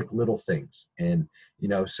about like little things. And, you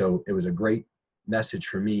know, so it was a great message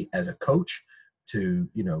for me as a coach to,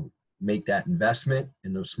 you know, make that investment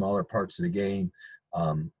in those smaller parts of the game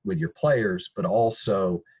with your players, but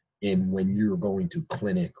also in when you're going to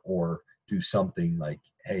clinic or do something like,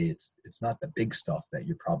 hey, it's not the big stuff that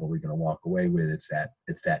you're probably going to walk away with. It's that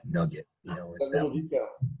nugget, you know. It's that little detail.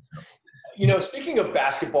 You know, speaking of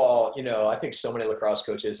basketball, you know, I think so many lacrosse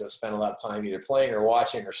coaches have spent a lot of time either playing or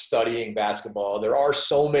watching or studying basketball. There are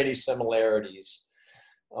so many similarities.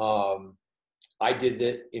 I did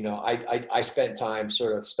that, you know, I spent time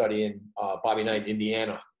sort of studying Bobby Knight,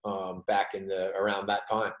 Indiana, back in around that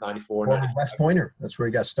time, 94. Well, West Pointer. That's where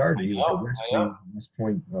he got started. He was at West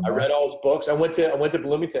Point. I read all his books. I went to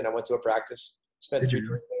Bloomington. I went to a practice. Spent 3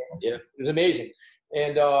 years there. Yeah, it was amazing.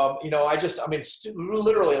 And you know,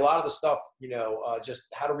 literally a lot of the stuff, you know, just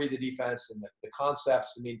how to read the defense and the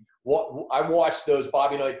concepts. I mean, I watched those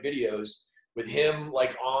Bobby Knight videos with him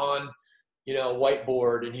like on, you know,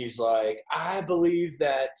 whiteboard, and he's like, I believe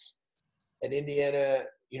that at Indiana,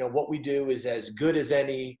 you know, what we do is as good as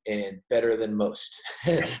any and better than most.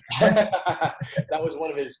 That was one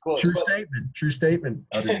of his quotes. True statement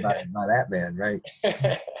uttered by that man, right?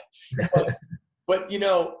 but, you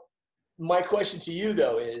know, my question to you,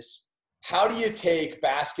 though, is how do you take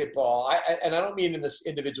basketball, and I don't mean in this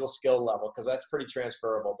individual skill level because that's pretty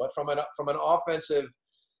transferable, but from an offensive,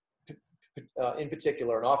 in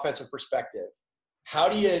particular, an offensive perspective, how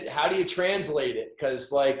do you translate it?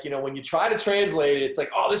 Because, like, you know, when you try to translate it, it's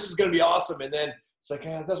like, oh, this is going to be awesome, and then it's like,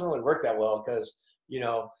 it doesn't really work that well because, you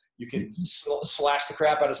know, you can slash the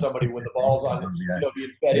crap out of somebody when the ball's on, you know,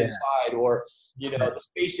 being fed inside, or, you know, the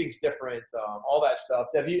spacing's different, all that stuff.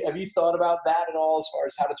 Have you thought about that at all as far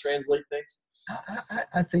as how to translate things?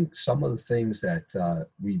 I think some of the things that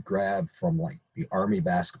we grabbed from like the Army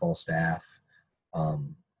basketball staff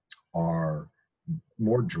are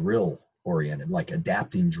more drill oriented, like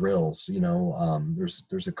adapting drills. You know,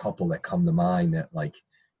 there's a couple that come to mind that like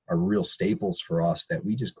are real staples for us that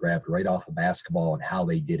we just grabbed right off of basketball and how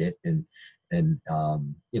they did it. And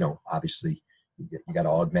you know, obviously you got to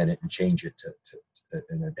augment it and change it to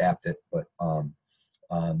and adapt it. But,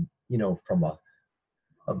 you know, from a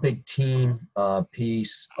big team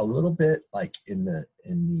piece, a little bit like in the,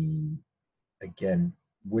 again,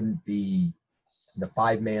 wouldn't be the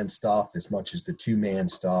 5-man stuff as much as the 2-man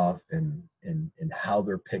stuff, and how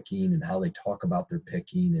they're picking and how they talk about their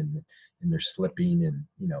picking and their slipping and,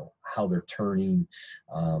 you know, how they're turning.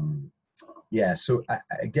 So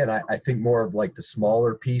I think more of like the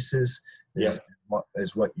smaller pieces is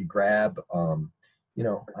what you grab. You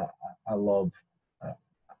know, I love,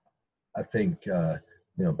 I think, you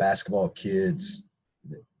know, basketball kids,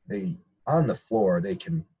 they on the floor,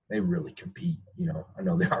 they really compete. You know, I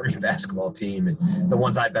know the Army basketball team and the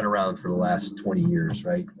ones I've been around for the last 20 years,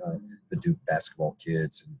 right? The Duke basketball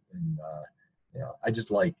kids and you know, I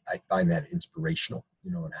find that inspirational,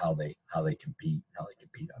 you know, and how they compete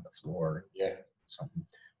on the floor. Yeah. Something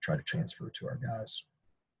try to transfer to our guys.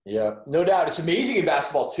 Yeah, no doubt. It's amazing in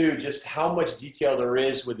basketball too, just how much detail there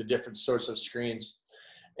is with the different sorts of screens.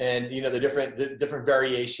 and the different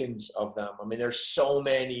variations of them. I mean, there's so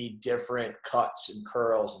many different cuts and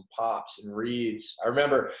curls and pops and reads. I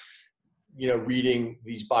remember, reading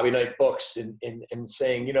these Bobby Knight books and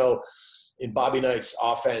saying, in Bobby Knight's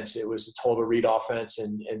offense, it was a total read offense,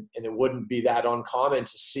 and it wouldn't be that uncommon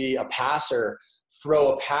to see a passer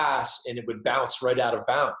throw a pass and it would bounce right out of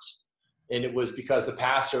bounds. And it was because the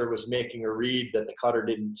passer was making a read that the cutter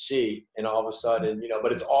didn't see. And all of a sudden,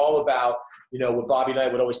 but it's all about, what Bobby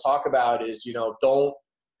Knight would always talk about is, don't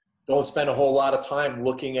spend a whole lot of time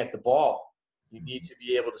looking at the ball. You need to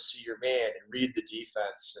be able to see your man and read the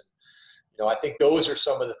defense. And, I think those are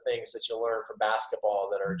some of the things that you'll learn from basketball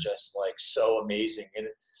that are just like so amazing. And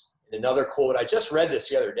another quote, I just read this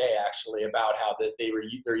the other day actually about how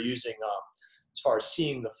they're using as far as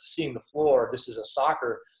seeing the floor. This is a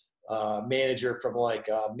soccer manager from like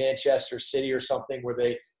Manchester City or something, where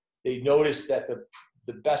they noticed that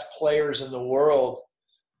the best players in the world,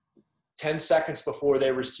 10 seconds before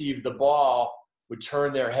they receive the ball, would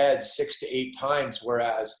turn their heads 6 to 8 times,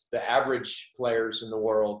 whereas the average players in the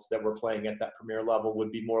world that were playing at that premier level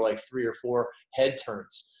would be more like 3 or 4 head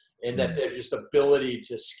turns. And that there's just ability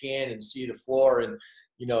to scan and see the floor. And,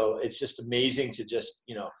 it's just amazing to just,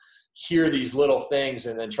 hear these little things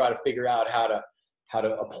and then try to figure out how to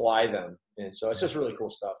apply them. And so it's just really cool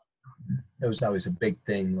stuff. It was always a big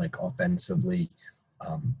thing, like offensively,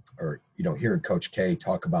 or hearing Coach K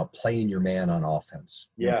talk about playing your man on offense.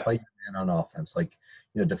 Yeah. Play your man on offense. Like,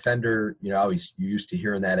 defender, always you used to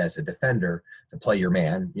hearing that as a defender to play your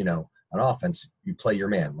man. On offense, you play your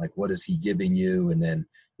man. Like, what is he giving you? And then,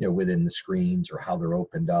 within the screens or how they're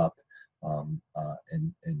opened up.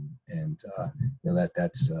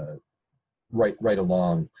 That's right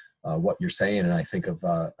along what you're saying. And I think of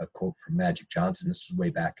a quote from Magic Johnson. This was way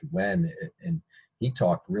back when, and he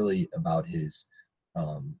talked really about his,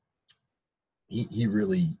 he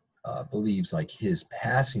really believes like his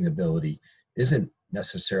passing ability isn't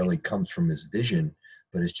necessarily comes from his vision,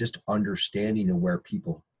 but it's just understanding of where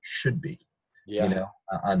people should be,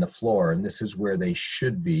 on the floor. And this is where they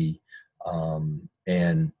should be.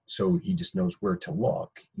 And so he just knows where to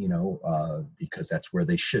look, because that's where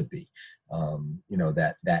they should be,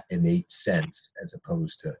 that innate sense, as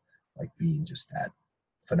opposed to like being just that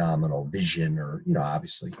phenomenal vision, or,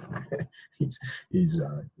 obviously he's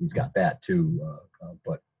got that too.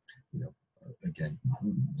 But, again,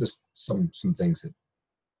 just some things that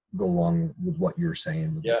go along with what you're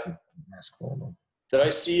saying with basketball. Did I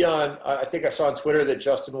see I think I saw on Twitter that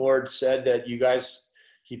Justin Ward said that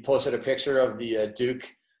he posted a picture of the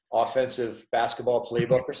Duke offensive basketball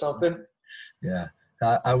playbook or something? Yeah.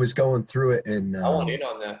 I was going through it, and I want in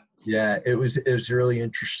on that. Yeah, it was really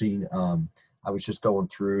interesting. I was just going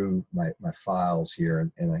through my files here,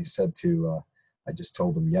 and I said I just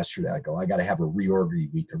told them yesterday, I got to have a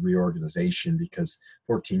reorganization, because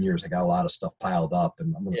 14 years, I got a lot of stuff piled up,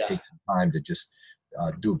 and I'm going to take some time to just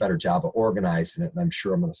do a better job of organizing it. And I'm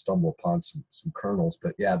sure I'm going to stumble upon some kernels,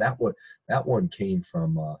 but yeah, that one came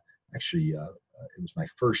from, it was my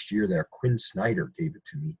first year there. Quinn Snyder gave it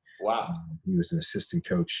to me. Wow. He was an assistant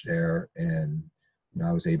coach there, and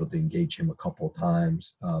I was able to engage him a couple of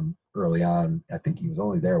times early on. I think he was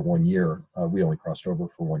only there 1 year. We only crossed over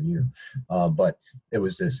for 1 year, but it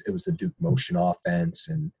was the Duke motion offense,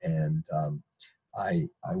 and I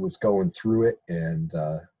was going through it, and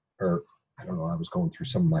I don't know, I was going through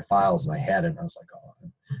some of my files, and I had it, and I was like, oh,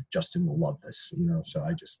 Justin will love this, so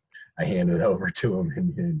I handed it over to him,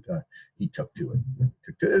 and he took to it.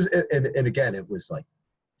 And again, it was like,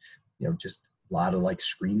 just a lot of like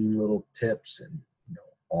screening little tips and,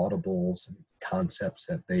 audibles and concepts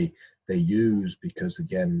that they use, because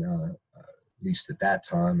again, at least at that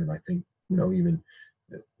time, and I think, even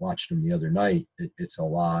watching them the other night, it's a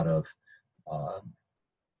lot of, I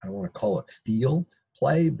don't want to call it field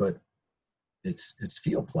play, but it's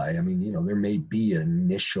field play. I mean, there may be an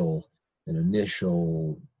initial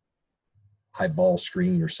high ball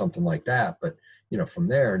screen or something like that, but from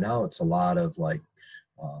there, now it's a lot of like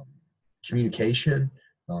communication,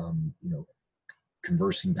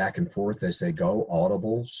 conversing back and forth as they go,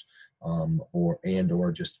 audibles,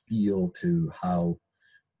 or just feel to how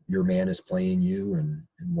your man is playing you and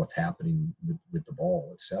what's happening with the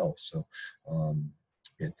ball itself. So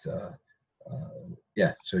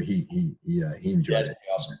so he enjoyed it.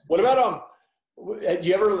 Awesome. What about do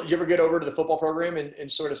you ever get over to the football program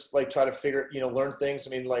and sort of like try to figure, learn things?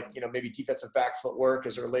 I mean, like, maybe defensive back footwork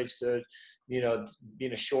as it relates to,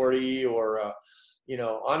 being a shorty, or,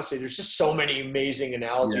 honestly, there's just so many amazing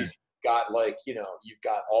analogies. Yeah. You've got like, you've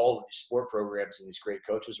got all of these sport programs and these great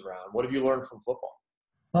coaches around. What have you learned from football?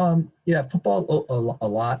 Football a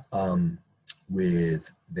lot.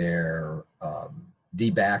 with their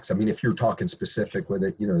D-backs. I mean, if you're talking specific with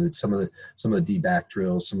it, some of the D-back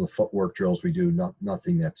drills, some of the footwork drills we do,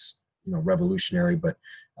 nothing that's, revolutionary, but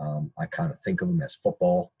I kind of think of them as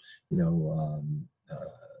football,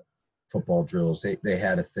 football drills. They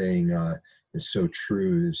had a thing, it's so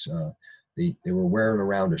true, is they were wearing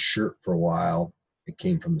around a shirt for a while. It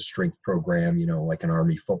came from the strength program, like an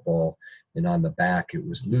Army football. And on the back, it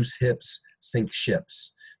was loose hips, sink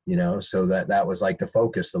ships, so that was like the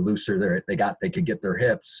focus. The looser they could get their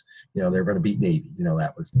hips, they're going to beat Navy.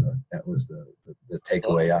 That was the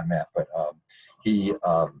takeaway on that. But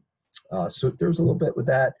so there's a little bit with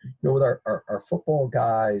that, with our football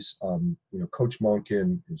guys, Coach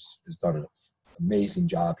Monken has done an amazing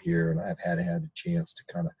job here. And I've had a chance to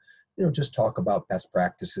kind of, just talk about best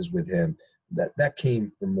practices with him. That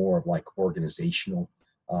came from more of like organizational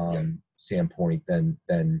standpoint than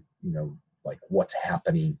like what's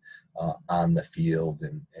happening on the field.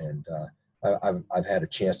 And I've had a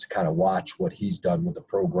chance to kind of watch what he's done with the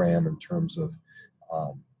program in terms of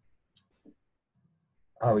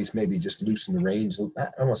how he's maybe just loosened the reins. I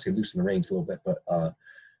don't want to say loosen the reins a little bit, but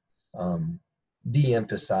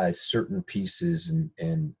de-emphasize certain pieces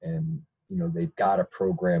and they've got a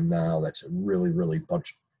program now that's a really, really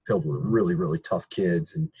filled with really, really tough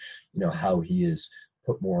kids, and how he has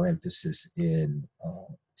put more emphasis in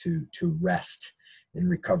to rest and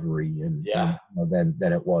recovery and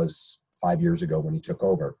than it was 5 years ago when he took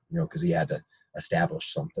over, because he had to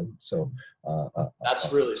establish something. So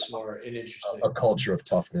that's really smart and interesting. A culture of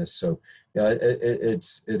toughness. So it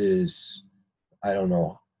is, I don't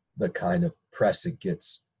know, the kind of press it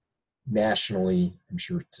gets nationally, I'm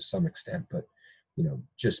sure to some extent, but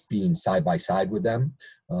just being side by side with them,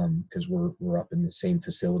 because we're up in the same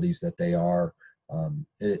facilities that they are.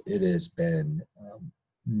 It has been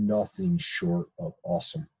nothing short of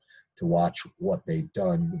awesome to watch what they've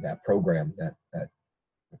done with that program that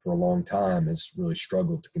for a long time has really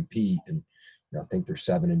struggled to compete. And I think they're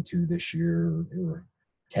 7-2 this year. They were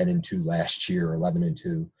 10-2 last year,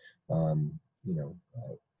 11-2.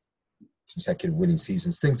 Consecutive winning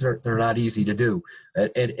seasons, things that they're not easy to do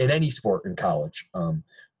in any sport in college. And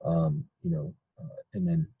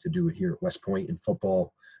then to do it here at West Point in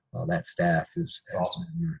football, that staff has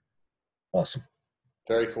been awesome.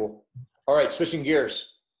 Very cool. All right, switching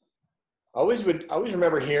gears. I always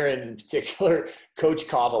remember hearing, in particular, Coach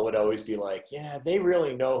Cava would always be like, "Yeah, they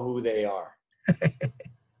really know who they are."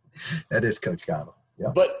 That is Coach Cava.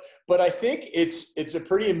 Yeah. But I think it's a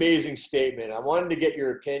pretty amazing statement. I wanted to get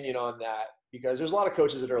your opinion on that, because there's a lot of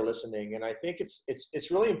coaches that are listening, and I think it's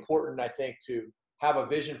really important, I think, to have a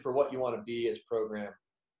vision for what you want to be as a program,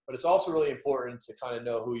 but it's also really important to kind of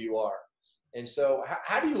know who you are. And so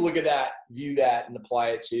how do you look at that, view that, and apply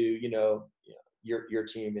it to your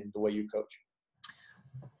team and the way you coach?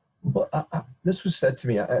 Well, this was said to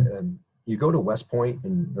me. You go to West Point,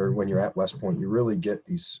 or when you're at West Point, you really get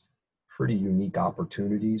these pretty unique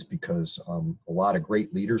opportunities, because a lot of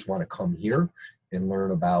great leaders want to come here and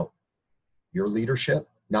learn about your leadership.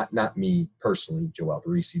 Not me personally, Joe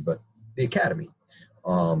Alberici, but the academy.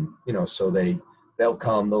 So they'll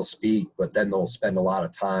come, they'll speak, but then they'll spend a lot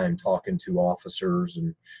of time talking to officers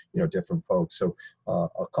and different folks. So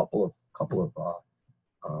a couple of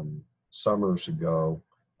summers ago,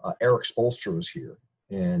 Eric Spoelstra was here,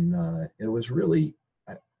 and it was really.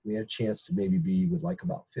 We had a chance to maybe be with like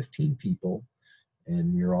about 15 people,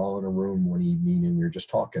 and we were all in a room one evening, and we were just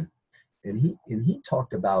talking. And he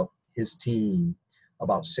talked about his team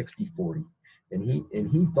about 60-40. And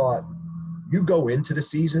he thought, you go into the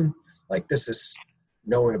season like this is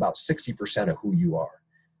knowing about 60% of who you are.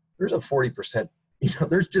 There's a 40%,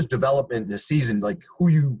 there's just development in the season, like who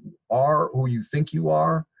you are, who you think you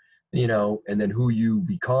are, and then who you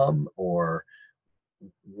become, or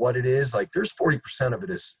what it is. Like there's 40% of it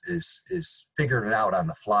is figuring it out on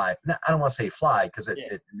the fly. I don't want to say fly, because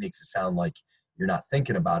it makes it sound like you're not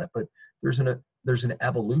thinking about it, but there's an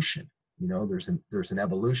evolution, there's an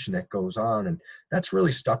evolution that goes on, and that's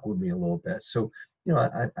really stuck with me a little bit. So,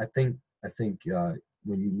 I think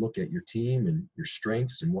when you look at your team and your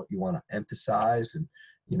strengths and what you want to emphasize, and,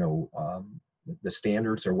 the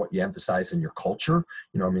standards are what you emphasize in your culture,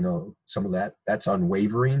 some of that's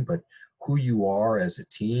unwavering, but who you are as a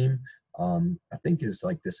team, I think is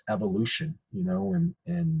like this evolution,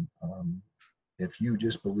 and if you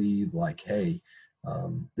just believe like, hey,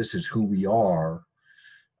 this is who we are,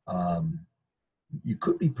 you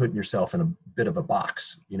could be putting yourself in a bit of a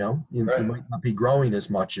box, you might not be growing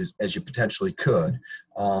as much as you potentially could.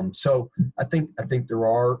 So I think there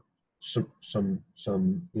are some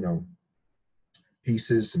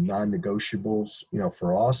pieces and non-negotiables,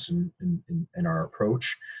 for us and our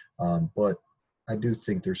approach. But I do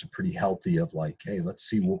think there's a pretty healthy of like, hey, let's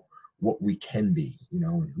see what we can be, and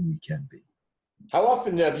who we can be. How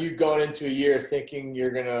often have you gone into a year thinking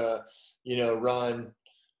you're going to, run,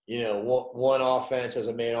 one offense as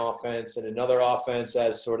a main offense and another offense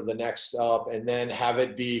as sort of the next up, and then have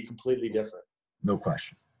it be completely different? No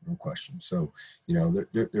question. So,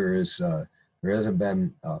 there hasn't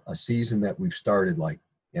been a season that we've started like,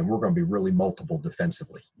 and we're going to be really multiple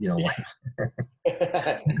defensively, like, you know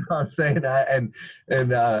what I'm saying? To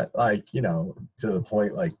the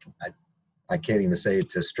point, like, I can't even say it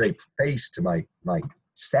to straight face to my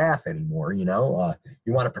staff anymore. You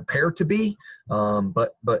want to prepare to be,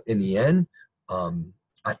 but in the end,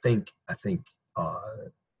 I think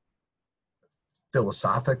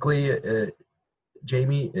philosophically,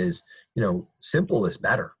 Jamie, is, simple is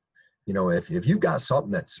better. If you've got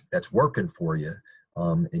something that's working for you,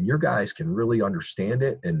 and your guys can really understand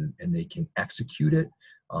it and they can execute it,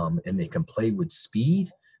 and they can play with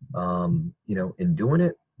speed, in doing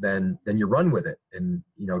it, then you run with it. And,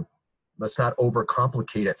 let's not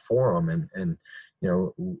overcomplicate it for them. And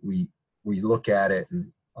we look at it,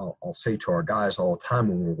 and I'll say to our guys all the time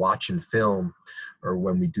when we're watching film or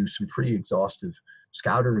when we do some pretty exhaustive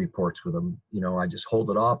scouting reports with them, I just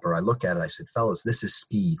hold it up or I look at it. I said, fellas, this is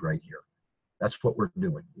speed right here. That's what we're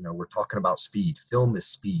doing. We're talking about speed. Film is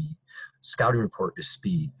speed. Scouting report is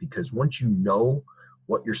speed. Because once you know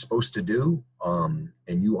what you're supposed to do, and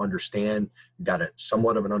you understand, you got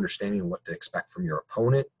somewhat of an understanding of what to expect from your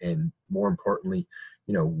opponent, and more importantly,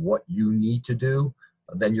 what you need to do,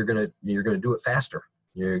 then you're gonna do it faster.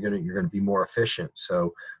 You're gonna be more efficient.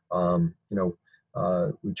 So,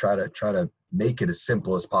 we try to make it as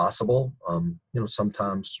simple as possible.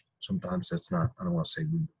 Sometimes that's not. I don't want to say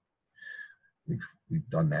we've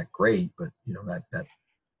done that great, but that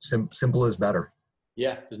simple is better.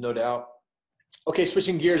 Yeah, there's no doubt. Okay,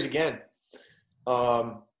 switching gears again.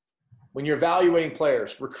 When you're evaluating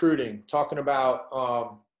players, recruiting, talking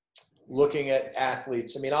about looking at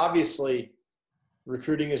athletes, I mean, obviously,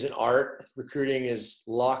 recruiting is an art. Recruiting is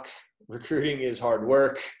luck. Recruiting is hard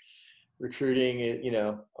work. Recruiting,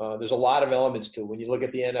 there's a lot of elements to it. When you look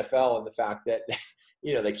at the NFL and the fact that,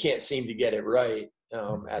 they can't seem to get it right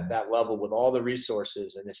at that level with all the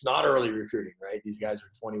resources. And it's not early recruiting, right? These guys are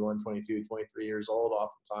 21, 22, 23 years old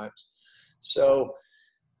oftentimes. So,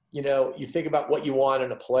 you think about what you want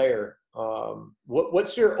in a player.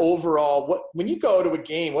 What's your overall, when you go to a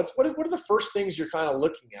game, what are the first things you're kind of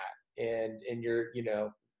looking at and you're,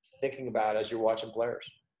 thinking about as you're watching players?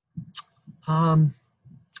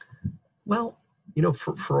 Well,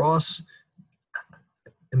 for us,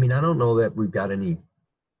 I mean, I don't know that we've got any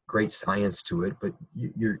great science to it, but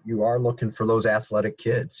you are looking for those athletic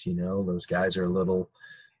kids. Those guys are a little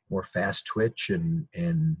more fast twitch and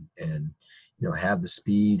have the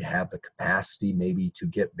speed, have the capacity maybe to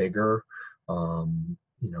get bigger.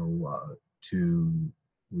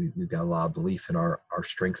 We've got a lot of belief in our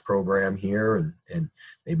strength program here and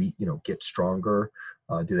maybe, get stronger.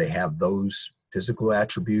 Do they have those physical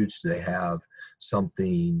attributes? Do they have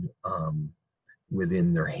something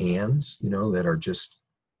within their hands, that are just,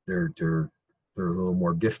 they're a little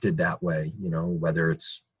more gifted that way, whether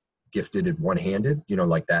it's gifted and one-handed,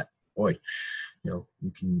 like that, boy, you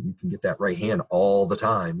can get that right hand all the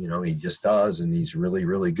time, he just does, and he's really,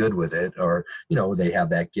 really good with it. Or, they have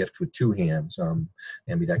that gift with two hands,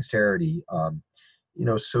 ambidexterity,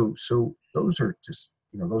 so those are just,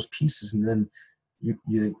 those pieces. And then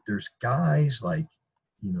there's guys like,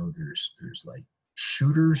 there's like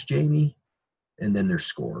shooters, Jamie, and then there's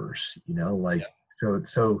scorers,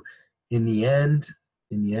 so in the end,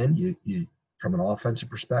 you from an offensive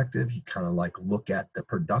perspective, you kind of like look at the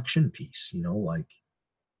production piece, like,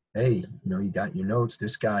 hey, you got your notes,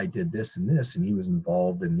 this guy did this and this, and he was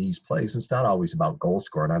involved in these plays. It's not always about goal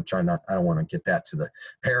scoring. I don't want to get that to the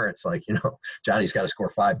parents, like, Johnny's got to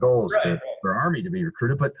score 5 goals for Army to be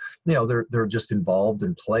recruited, but they're just involved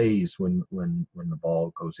in plays when the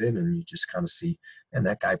ball goes in, and you just kind of see, and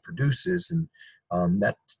that guy produces, and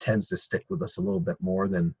that tends to stick with us a little bit more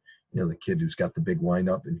than, the kid who's got the big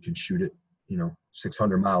windup and can shoot it,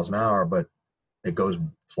 600 miles an hour, but it goes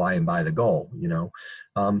flying by the goal,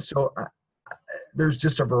 So there's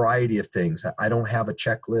just a variety of things. I don't have a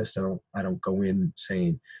checklist. I don't go in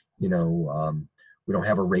saying, we don't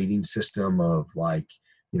have a rating system of like,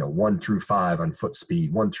 1 through 5 on foot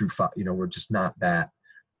speed, 1 through 5, we're just not that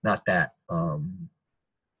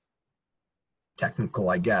technical,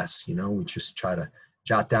 I guess, we just try to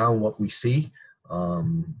jot down what we see,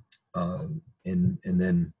 and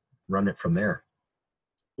then run it from there.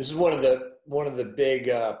 This is one of the the big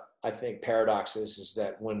I think paradoxes is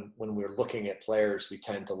that when we're looking at players, we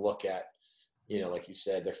tend to look at, like you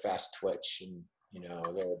said, their fast twitch and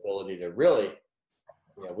their ability to really,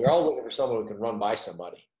 we're all looking for someone who can run by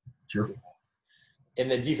somebody. Sure. And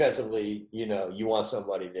then defensively, you want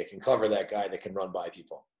somebody that can cover that guy that can run by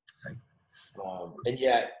people. Right. And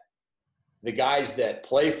yet, the guys that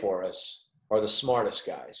play for us are the smartest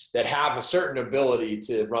guys that have a certain ability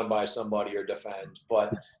to run by somebody or defend.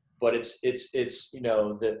 But it's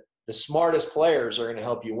the smartest players are going to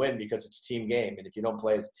help you win because it's a team game. And if you don't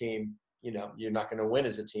play as a team, you're not going to win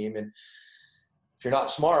as a team. And if you're not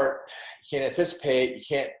smart, you can't anticipate, you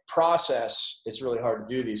can't process. It's really hard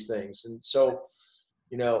to do these things. And so,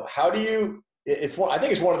 how do you? I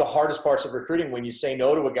think it's one of the hardest parts of recruiting when you say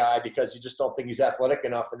no to a guy because you just don't think he's athletic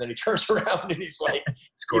enough, and then he turns around and he's like,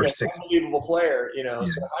 scores 6. Unbelievable player. Yeah.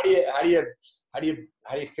 So how do you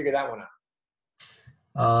figure that one out?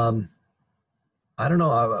 I don't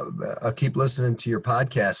know. I'll keep listening to your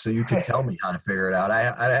podcast so you can tell me how to figure it out.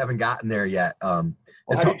 I haven't gotten there yet.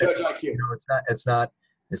 It's not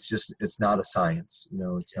a science.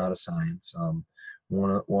 It's not a science.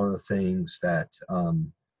 One of the things that,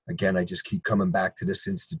 again, I just keep coming back to this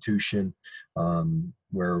institution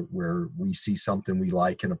where we see something we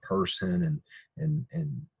like in a person and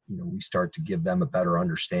we start to give them a better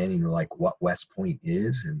understanding of like what West Point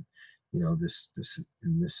is. And,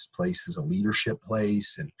 this place is a leadership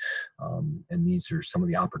place and these are some of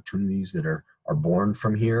the opportunities that are born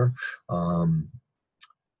from here. And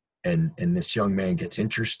this young man gets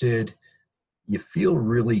interested. You feel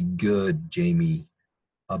really good, Jamie,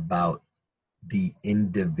 about the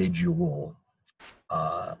individual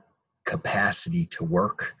capacity to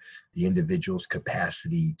work, the individual's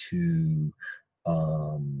capacity to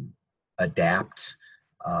adapt,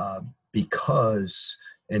 because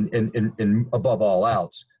and above all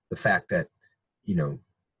else, the fact that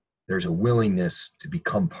there's a willingness to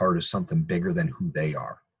become part of something bigger than who they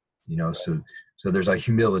are. So there's a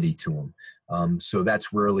humility to them. So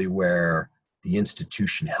that's really where the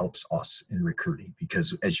institution helps us in recruiting,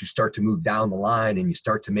 because as you start to move down the line and you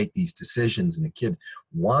start to make these decisions and the kid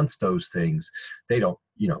wants those things, they don't,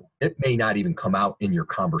 it may not even come out in your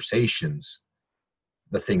conversations,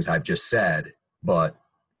 the things I've just said, but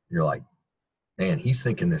you're like, man, he's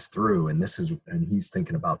thinking this through and he's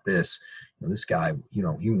thinking about this. This guy,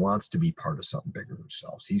 he wants to be part of something bigger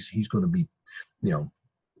himself. He's going to be,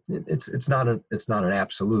 it's not an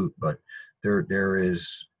absolute, but there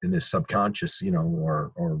is in his subconscious,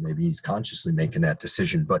 or maybe he's consciously making that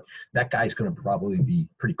decision, but that guy's going to probably be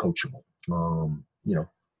pretty coachable,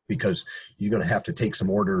 because you're going to have to take some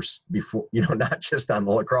orders before, not just on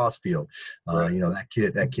the lacrosse field. Right.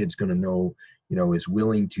 That kid's going to know, is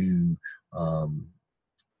willing to,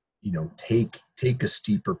 take a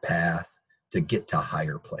steeper path to get to a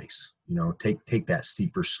higher place, take that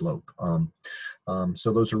steeper slope.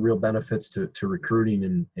 So those are real benefits to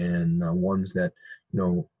recruiting and ones that,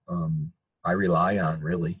 I rely on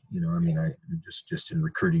really, I just in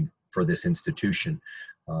recruiting for this institution.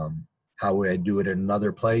 How would I do it in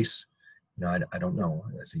another place? I don't know.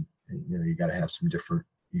 I think, you got to have some different,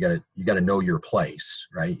 you got to know your place,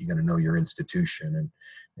 right? You got to know your institution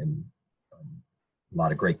and a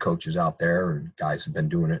lot of great coaches out there and guys have been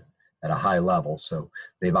doing it at a high level. So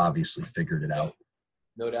they've obviously figured it out.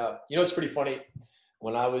 No doubt. It's pretty funny.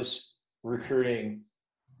 When I was recruiting,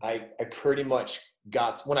 I pretty much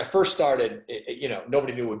when I first started,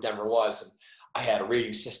 nobody knew what Denver was. And I had a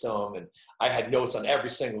rating system and I had notes on every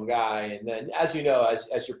single guy. And then as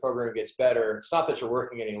as your program gets better, it's not that you're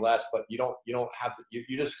working any less, but you don't have to,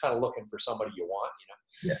 you're just kind of looking for somebody you want,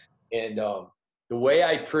 Yeah. And the way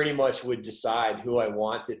I pretty much would decide who I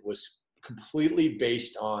wanted was completely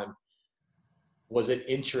based on, was it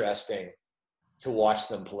interesting to watch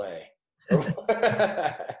them play?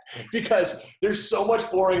 Because there's so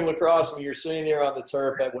much boring lacrosse when you're sitting there on the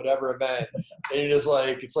turf at whatever event, and you're just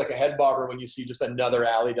like, it's like a head bobber when you see just another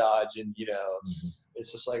alley dodge, and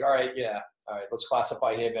it's just like, all right, let's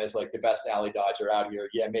classify him as like the best alley dodger out here.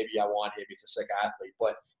 Yeah, maybe I want him. He's a sick athlete,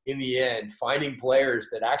 but in the end, finding players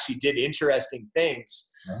that actually did interesting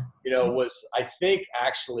things, was, I think,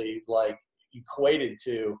 actually like equated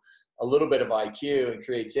to a little bit of IQ and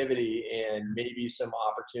creativity and maybe some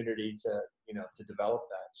opportunity to develop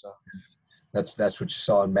that. So that's what you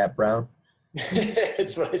saw in Matt Brown.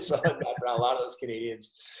 It's what I saw in Matt Brown. A lot of those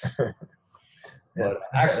Canadians. Yeah. But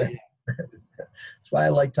actually, that's why I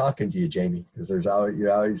like talking to you, Jamie, because there's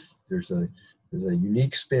a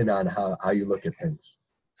unique spin on how you look at things.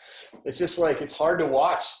 It's just like, it's hard to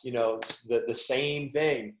watch, the same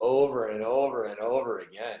thing over and over and over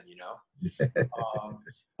again,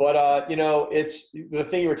 it's the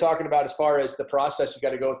thing you were talking about as far as the process you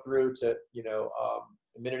got to go through to,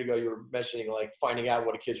 a minute ago you were mentioning like finding out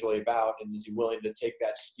what a kid's really about, and is he willing to take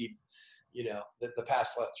that steep, the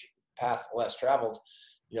path less traveled.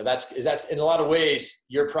 That's in a lot of ways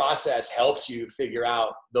your process helps you figure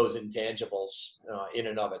out those intangibles in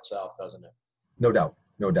and of itself, doesn't it? No doubt.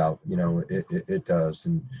 It does.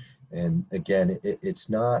 And again, it's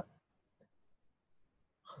not,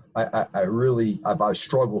 I've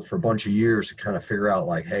struggled for a bunch of years to kind of figure out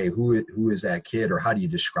like, hey, who is that kid, or how do you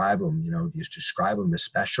describe them? Do you just describe them as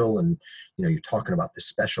special? And, you're talking about this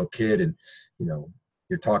special kid, and,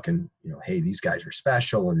 you're talking, hey, these guys are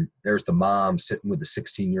special. And there's the mom sitting with the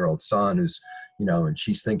 16-year-old son who's, and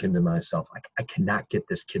she's thinking to myself, like, I cannot get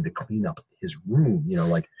this kid to clean up his room.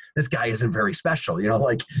 Like, this guy isn't very special,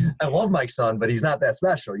 like, I love my son, but he's not that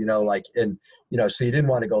special, and, so you didn't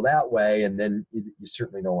want to go that way. And then you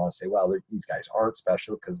certainly don't want to say, well, these guys aren't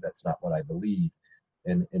special, because that's not what I believe.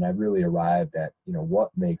 And I really arrived at, what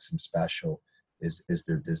makes them special is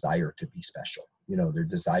their desire to be special, their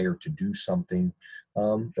desire to do something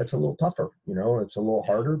that's a little tougher, it's a little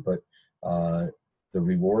harder, but the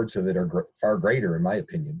rewards of it are far greater, in my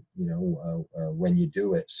opinion, when you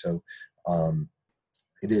do it. So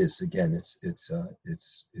it is, again, it's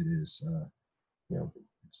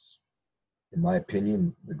in my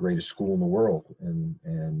opinion, the greatest school in the world. And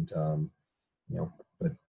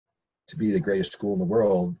but to be the greatest school in the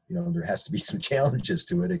world, there has to be some challenges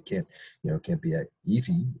to it. It can't be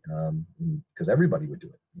easy, because everybody would do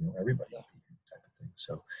it, everybody would be type of thing.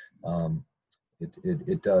 So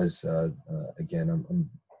it does, again, I'm,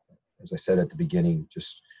 as I said at the beginning,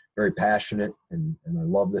 just very passionate, and I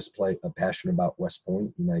love this place. I'm passionate about West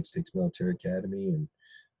Point, United States Military Academy. And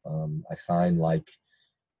I find like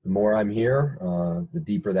the more I'm here, the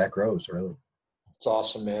deeper that grows, really. It's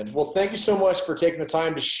awesome, man. Well, thank you so much for taking the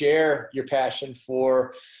time to share your passion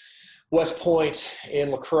for West Point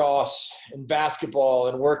and lacrosse and basketball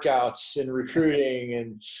and workouts and recruiting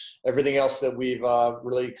and everything else that we've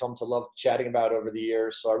really come to love chatting about over the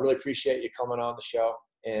years. So I really appreciate you coming on the show,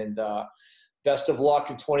 and best of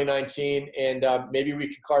luck in 2019. And maybe we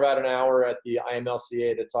can carve out an hour at the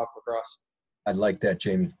IMLCA to talk lacrosse. I'd like that,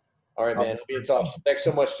 Jamie. All right, man. I'll be in touch. Thanks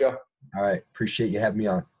so much, Joe. All right. Appreciate you having me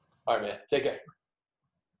on. All right, man. Take care.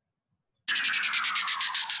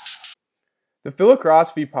 The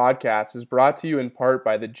Philocrosophy podcast is brought to you in part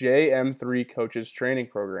by the JM3 Coaches Training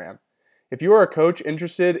Program. If you are a coach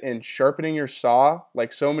interested in sharpening your saw,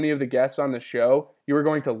 like so many of the guests on the show, you are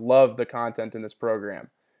going to love the content in this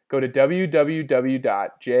program. Go to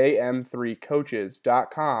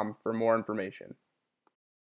www.jm3coaches.com for more information.